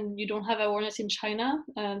brand and you don't have awareness in China.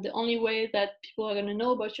 The only way that people are going to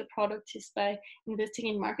know about your product is by investing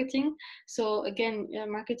in marketing. So again,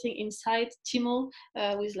 marketing inside Tmall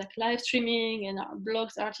with like live streaming and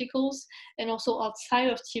blogs, articles, and also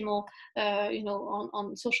outside of Tmall,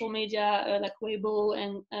 on social media like Weibo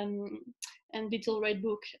and Little Red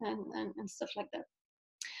Book and stuff like that.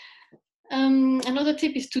 Another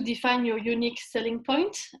tip is to define your unique selling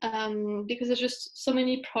point, because there's just so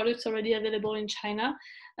many products already available in China.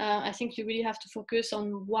 I think you really have to focus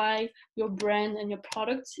on why your brand and your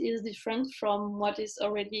product is different from what is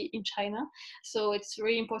already in China. So it's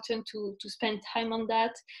very important to spend time on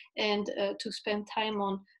that, and to spend time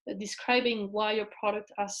on describing why your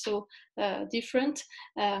products are so different.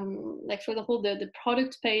 Like for example, the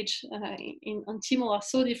product page on Tmall are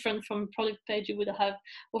so different from product page you would have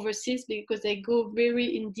overseas, because they go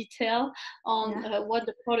very in detail on what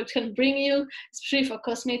the product can bring you. Especially for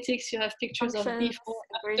cosmetics, you have pictures of before,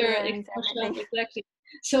 after, exactly.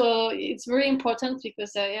 So it's very important,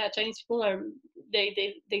 because Chinese people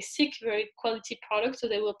they seek very quality products, so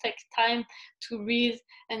they will take time to read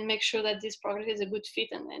and make sure that this product is a good fit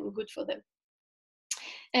and good for them.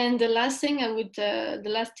 And the last thing the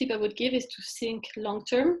last tip I would give is to think long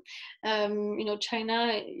term.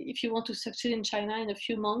 China, if you want to succeed in China in a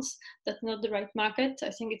few months, that's not the right market. I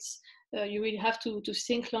think it's you really have to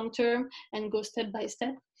think long term and go step by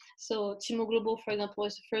step. So Tmall Global, for example,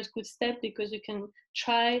 is the first good step because you can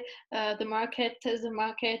try the market, test the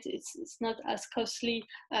market. It's not as costly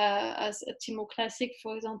as a Tmall Classic,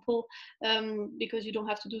 for example, because you don't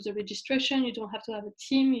have to do the registration, you don't have to have a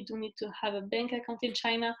team, you don't need to have a bank account in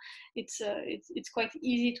China. It's quite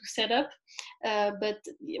easy to set up. But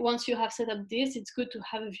once you have set up this, it's good to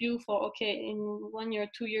have a view for, okay, in 1 year,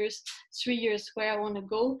 2 years, 3 years, where I want to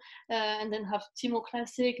go, and then have Tmall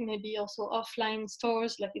Classic, maybe also offline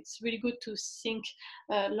stores. Like, it's really good to think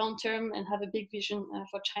long term and have a big vision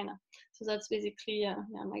for China. So that's basically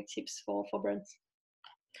my tips for brands.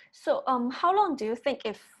 So how long do you think,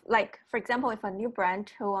 if, like, for example, if a new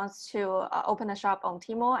brand who wants to open a shop on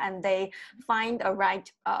Tmall and they find a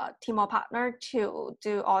right Tmall partner to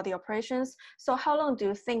do all the operations, so how long do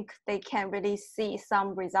you think they can really see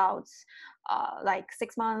some results, like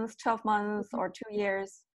 6 months, 12 months, or 2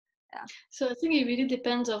 years? Yeah. So I think it really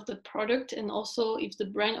depends of the product and also if the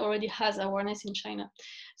brand already has awareness in China.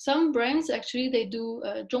 Some brands actually, they do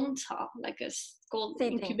zhongcao, like called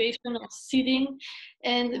Seeding. Incubation or seeding,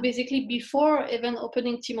 and basically before even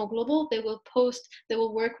opening Tmall Global, they will post, they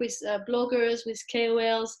will work with bloggers, with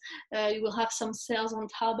KOLs. You will have some sales on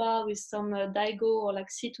Taobao with some Daigo or like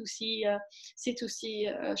C2C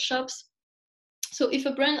shops. So if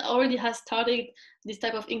a brand already has started this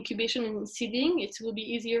type of incubation and seeding, it will be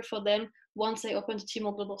easier for them once they open the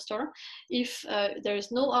Tmall Global store. If there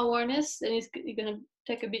is no awareness, then it's going to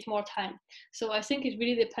take a bit more time. So I think it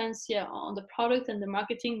really depends, on the product and the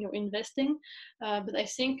marketing you're investing. But I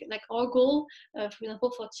think, like, our goal, for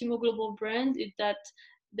example, for Tmall Global brand, is that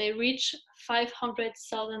they reach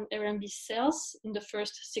 500,000 RMB sales in the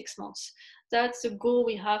first 6 months. That's the goal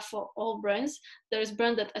we have for all brands. There's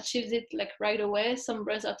brand that achieves it like right away. Some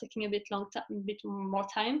brands are taking a bit more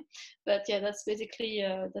time, but that's basically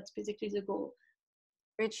the goal.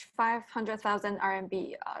 Reach 500,000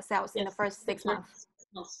 RMB sales in the first 6 months.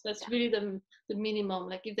 That's really the minimum.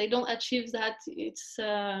 Like, if they don't achieve that, it's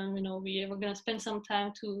we're gonna spend some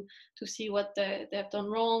time to see what they have done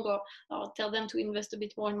wrong, or tell them to invest a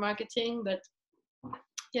bit more in marketing. But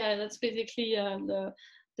that's basically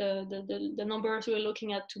the numbers we're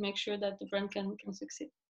looking at to make sure that the brand can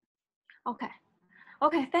succeed.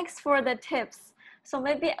 Okay, thanks for the tips. So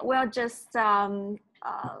maybe we'll just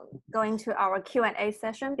go into our Q&A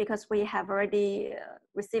session, because we have already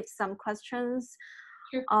received some questions.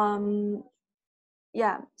 Sure.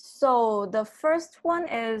 So the first one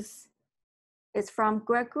is from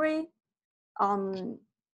Gregory.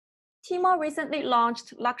 Tmall recently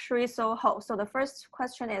launched luxury Soho. So the first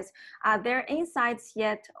question is, are there insights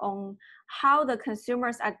yet on how the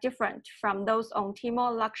consumers are different from those on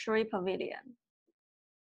Tmall Luxury Pavilion?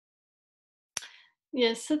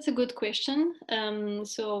 Yes, that's a good question.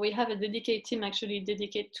 So we have a dedicated team actually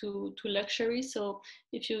dedicated to luxury. So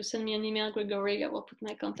if you send me an email, Gregory, I will put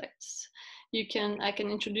my contacts. I can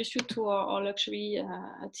introduce you to our luxury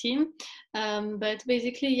team. But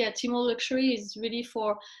basically, Tmall Luxury is really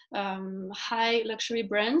for high luxury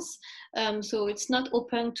brands. So it's not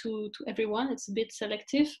open to everyone. It's a bit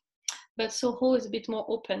selective. But Soho is a bit more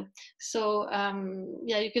open. So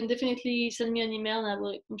you can definitely send me an email and I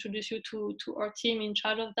will introduce you to our team in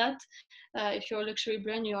charge of that. If you're a luxury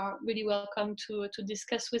brand, you are really welcome to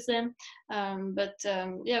discuss with them.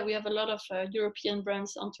 We have a lot of European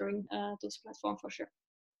brands entering those platforms for sure.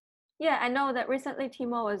 Yeah, I know that recently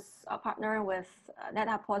Tmall was partnering with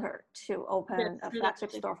Net-a-Porter to open a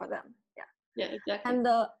flagship store for them. Yeah, exactly.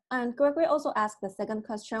 And Gregory also asked the second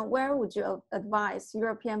question: where would you advise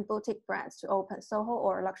European boutique brands to open, Soho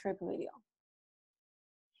or Luxury Pavilion?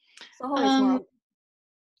 Soho is more.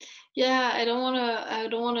 I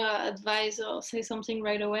don't wanna advise or say something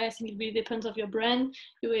right away. I think it really depends on your brand,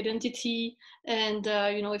 your identity, and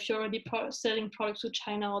if you're already selling products to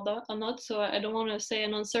China or not. So I don't want to say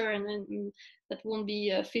an answer and then that won't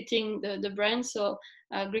be fitting the brand. So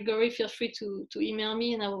Gregory, feel free to email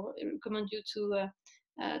me, and I will recommend you to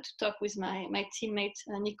talk with my teammate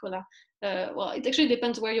Nicola. It actually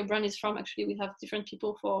depends where your brand is from. Actually, we have different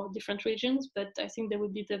people for different regions, but I think they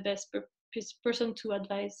would be the best person to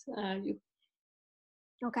advise you.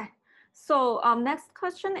 Okay, so next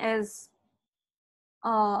question is,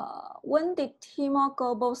 when did Tmall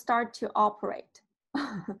Global start to operate?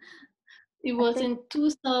 It was in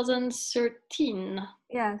 2013.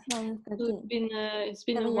 Yeah, 2013. It's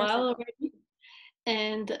been a while already.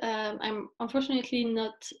 And I'm unfortunately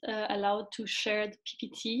not allowed to share the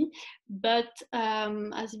PPT, but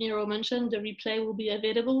as Miro mentioned, the replay will be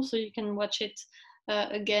available, so you can watch it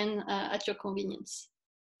again at your convenience.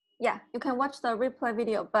 Yeah, you can watch the replay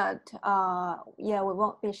video, but we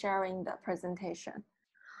won't be sharing the presentation.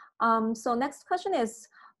 So next question is,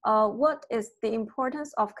 what is the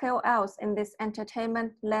importance of KOLs in this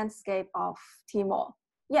entertainment landscape of Tmall?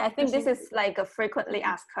 Yeah, I think this is like a frequently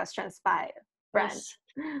asked questions by brands.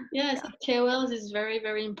 Yes, KOLs is very,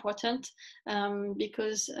 very important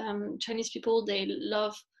because Chinese people, they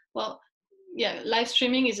love, live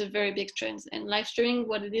streaming is a very big trend. And live streaming,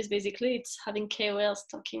 what it is basically, it's having KOLs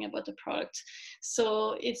talking about the product.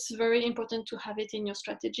 So it's very important to have it in your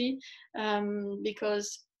strategy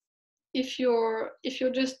because if you're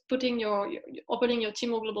just opening your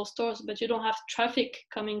Tmall Global stores, but you don't have traffic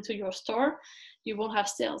coming to your store, you won't have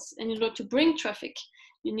sales. And in order to bring traffic,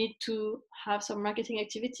 you need to have some marketing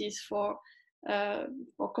activities for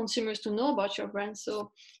consumers to know about your brand.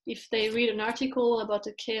 So if they read an article about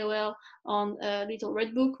a KOL on Little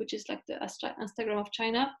Red Book, which is like the Instagram of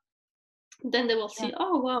China, then they will see,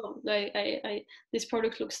 oh wow, this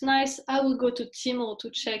product looks nice. I will go to Tmall to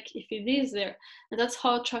check if it is there, and that's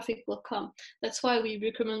how traffic will come. That's why we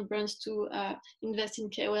recommend brands to invest in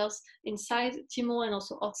KOLs inside Tmall and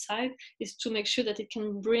also outside, is to make sure that it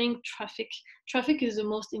can bring traffic. Traffic is the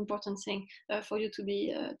most important thing for you to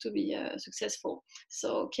be successful.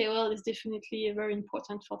 So KOL is definitely very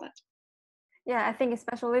important for that. Yeah, I think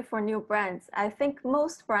especially for new brands, I think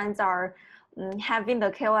most brands are having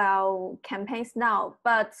the KOL campaigns now,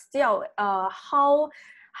 but still how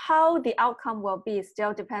the outcome will be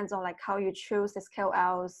still depends on like how you choose these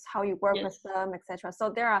KOLs, how you work with them, etc. So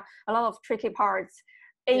there are a lot of tricky parts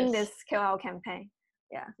in this KOL campaign.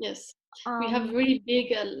 Yeah. Yes. We have really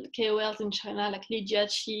big KOLs in China, like Li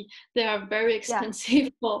Jiaqi. They are very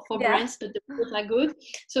expensive for brands, but the both are good.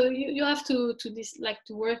 So you have to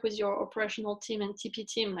work with your operational team and TP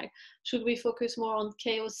team. Like, should we focus more on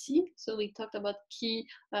KOC? So we talked about key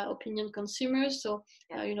opinion consumers. So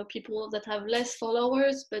people that have less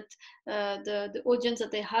followers, but the audience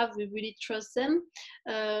that they have, we really trust them.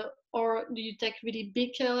 Or do you take really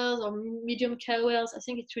big KOLs or medium KOLs? I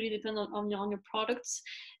think it really depends on your products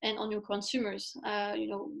and on your consumers.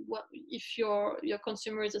 What if your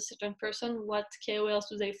consumer is a certain person, what KOLs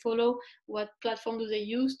do they follow, what platform do they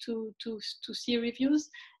use to see reviews,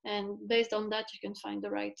 and based on that you can find the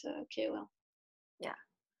right KOL. Yeah.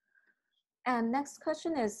 And next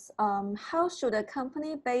question is, how should a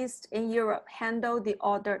company based in Europe handle the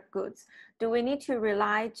ordered goods? Do we need to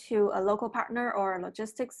rely to a local partner or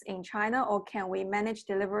logistics in China, or can we manage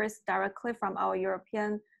deliveries directly from our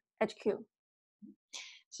European HQ?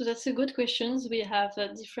 So that's a good question. We have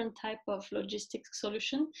a different type of logistics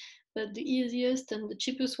solution, but the easiest and the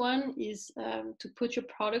cheapest one is to put your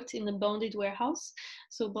product in a bonded warehouse.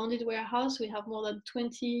 So bonded warehouse, we have more than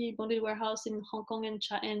 20 bonded warehouse in Hong Kong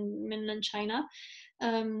and mainland China,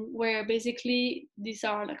 where basically these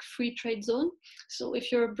are like free trade zone. So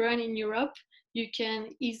if you're a brand in Europe, you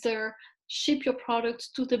can either ship your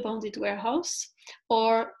products to the bonded warehouse,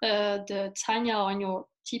 or the Tanya on your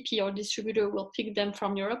TP or distributor will pick them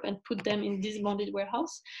from Europe and put them in this bonded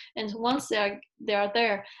warehouse. And once they are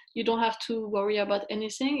there, you don't have to worry about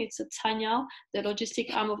anything. It's a Tanya, the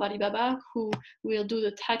logistic arm of Alibaba, who will do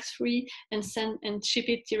the tax-free and send and ship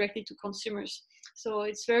it directly to consumers. So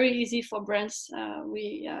it's very easy for brands.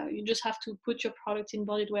 You just have to put your product in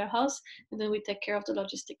bonded warehouse, and then we take care of the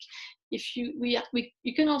logistic. If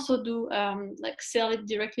you can also do like sell it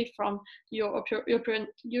directly from your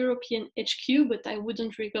European HQ, but I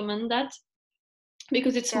wouldn't recommend that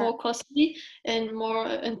because it's more costly and more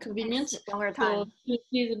inconvenient. Longer time. So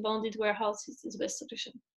usually the bonded warehouse is the best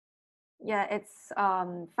solution. Yeah, it's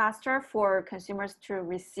faster for consumers to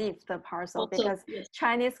receive the parcel because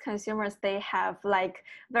Chinese consumers, they have like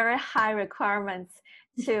very high requirements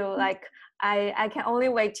to like, I can only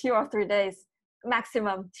wait 2 or 3 days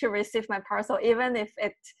maximum to receive my parcel, even if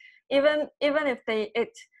it's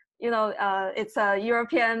a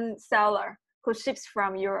European seller who ships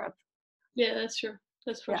from Europe. Yeah, that's true.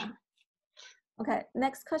 That's for sure. Okay,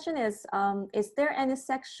 next question is there any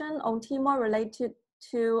section on Tmall related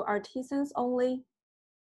to artisans only?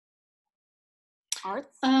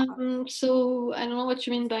 Arts? So I don't know what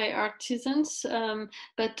you mean by artisans,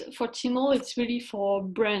 but for Tmall, it's really for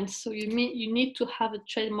brands. So you need to have a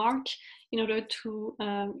trademark in order to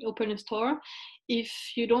open a store. If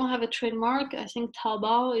you don't have a trademark, I think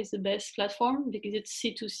Taobao is the best platform because it's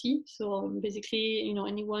C2C. So basically,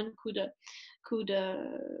 anyone could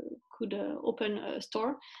open a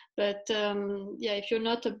store. But if you're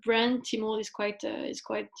not a brand, Tmall is quite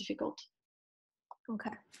difficult.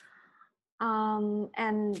 Okay.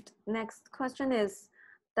 And next question is,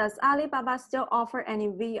 does Alibaba still offer any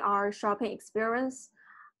VR shopping experience,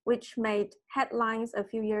 which made headlines a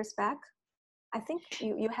few years back? I think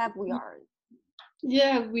you have VR.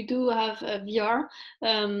 Yeah, we do have VR.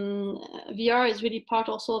 VR is really part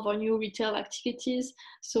also of our new retail activities.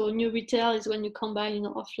 So new retail is when you combine,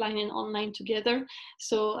 offline and online together.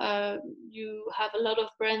 So you have a lot of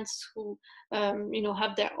brands who,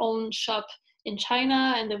 have their own shop in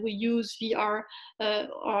China, and then we use VR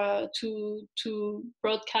to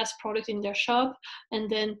broadcast product in their shop, and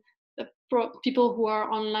then people who are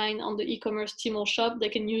online on the e-commerce Tmall shop, they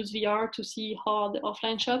can use VR to see how the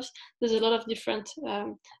offline shops. There's a lot of different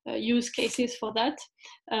use cases for that.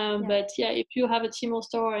 But yeah, if you have a Tmall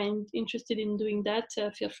store and interested in doing that,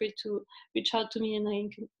 feel free to reach out to me, and I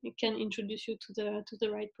can introduce you to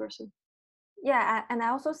the right person. Yeah, and I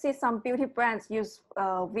also see some beauty brands use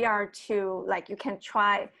VR to, like, you can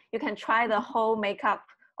try the whole makeup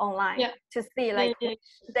online to see like which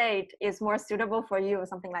date is more suitable for you,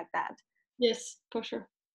 something like that. Yes, for sure.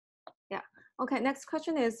 Yeah. Okay, next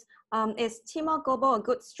question is Tmall Global a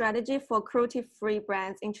good strategy for cruelty-free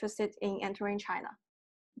brands interested in entering China?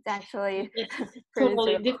 It's actually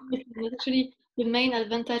totally different. Actually, the main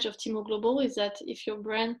advantage of Tmall Global is that if your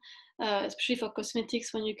brand, especially for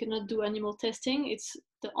cosmetics, when you cannot do animal testing, it's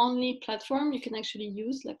the only platform you can actually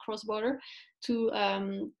use, like cross-border, to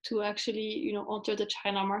actually enter the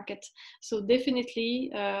China market. So definitely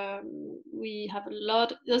we have a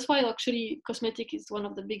lot. That's why actually cosmetic is one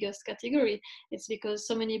of the biggest category. It's because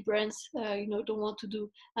so many brands don't want to do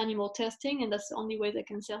animal testing, and that's the only way they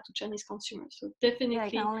can sell to Chinese consumers. So definitely you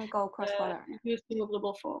can only go cross-border. Use Miro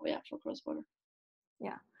Global for cross-border.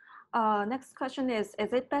 Yeah. Next question is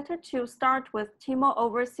it better to start with Tmall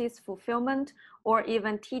Overseas Fulfillment or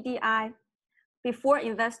even TDI before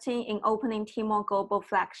investing in opening Tmall Global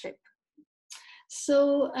flagship?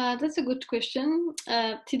 So that's a good question.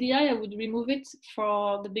 TDI, I would remove it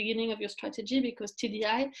for the beginning of your strategy, because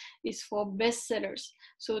TDI is for best sellers.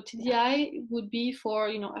 So TDI would be for,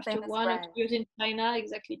 after famous 1 or 2 years in China,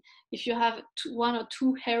 exactly. If you have 1 or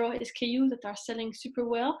 2 hero SKUs that are selling super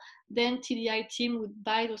well, then TDI team would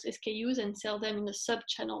buy those SKUs and sell them in the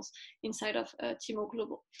sub-channels inside of Tmall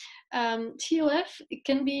Global. TOF, it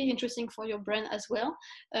can be interesting for your brand as well.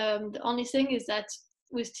 The only thing is that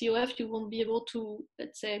with TOF, you won't be able to,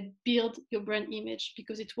 let's say, build your brand image,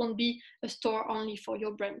 because it won't be a store only for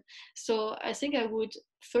your brand. So I think I would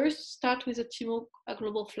first start with a Tmall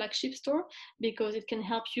Global flagship store, because it can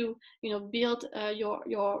help you, build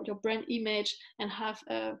your brand image and have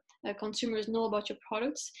consumers know about your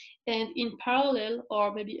products. And in parallel,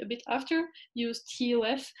 or maybe a bit after, use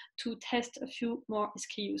TOF to test a few more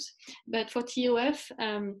SKUs. But for TOF,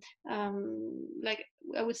 like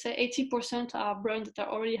I would say 80% are brands that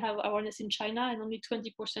already have awareness in China, and only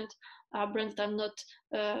 20% are brands that are not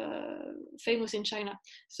famous in China.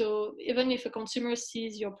 So even if a consumer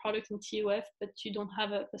sees your product in TOF, but you don't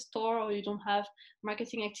have a store, or you don't have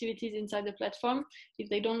marketing activities inside the platform, if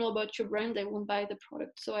they don't know about your brand, they won't buy the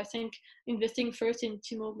product. So I think investing first in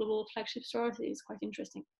Tmall Global flagship stores is quite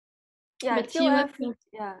interesting. Yeah, but TOF,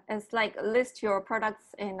 it's like list your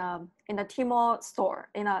products in a Tmall store,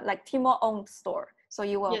 in a like Tmall owned store. So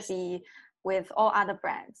you will be with all other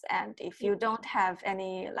brands. And if you don't have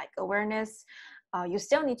any like awareness, you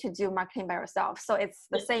still need to do marketing by yourself. So it's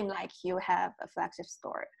the same like you have a flagship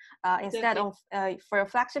store. Instead of for a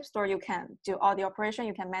flagship store, you can do all the operation.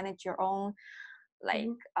 You can manage your own like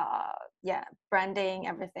branding,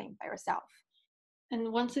 everything by yourself.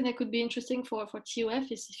 And one thing that could be interesting for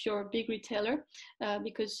TOF is if you're a big retailer,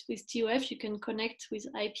 because with TOF you can connect with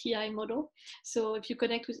IPI model. So if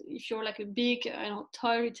you're like a big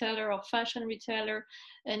toy retailer or fashion retailer,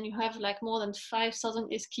 and you have like more than 5,000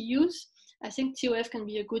 SKUs, I think TOF can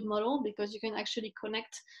be a good model, because you can actually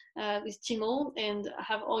connect with Tmall and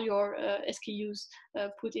have all your SKUs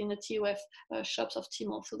put in the TOF shops of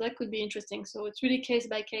Tmall. So that could be interesting. So it's really case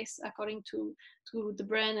by case according to the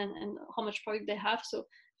brand and how much product they have. So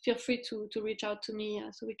feel free to reach out to me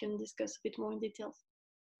so we can discuss a bit more in details.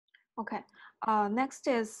 Okay. Next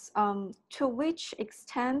is, to which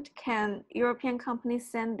extent can European companies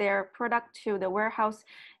send their product to the warehouse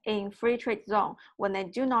in free trade zone when they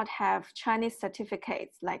do not have Chinese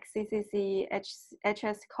certificates like CCC,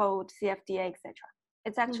 HS code, CFDA, etc.?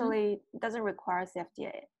 It's actually doesn't require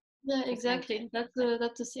CFDA. Yeah, exactly. That's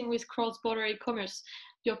the thing with cross-border e-commerce.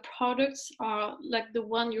 Your products are like the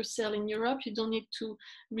one you sell in Europe. You don't need to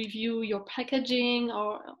review your packaging,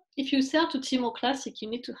 or if you sell to Tmall Classic, you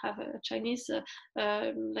need to have a Chinese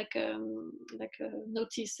like a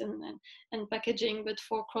notice and packaging. But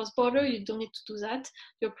for cross-border, you don't need to do that.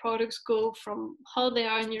 Your products go from how they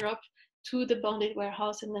are in Europe to the bonded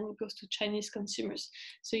warehouse, and then it goes to Chinese consumers.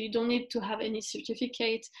 So you don't need to have any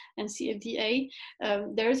certificate and CFDA.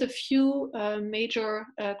 There's a few major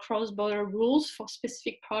cross-border rules for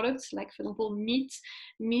specific products, like for example, meat.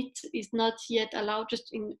 Meat is not yet allowed, just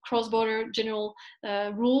in cross-border general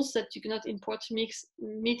rules that you cannot import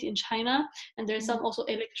meat in China. And there's some also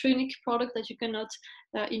electronic product that you cannot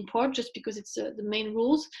import just because it's the main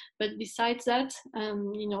rules. But besides that,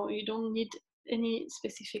 you know, you don't need any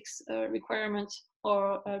specific requirements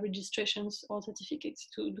or registrations or certificates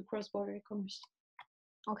to do cross-border e-commerce.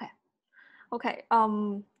 Okay. Okay.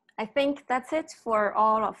 I think that's it for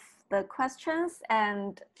all of the questions.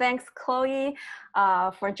 And thanks, Chloe,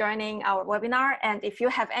 for joining our webinar. And if you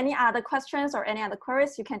have any other questions or any other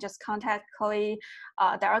queries, you can just contact Chloe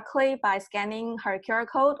directly by scanning her QR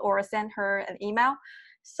code or send her an email.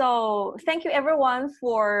 So thank you, everyone,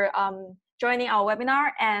 for joining our webinar,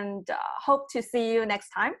 and hope to see you next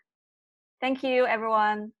time. Thank you,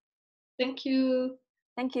 everyone. Thank you.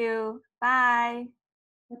 Thank you. Bye.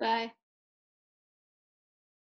 Bye.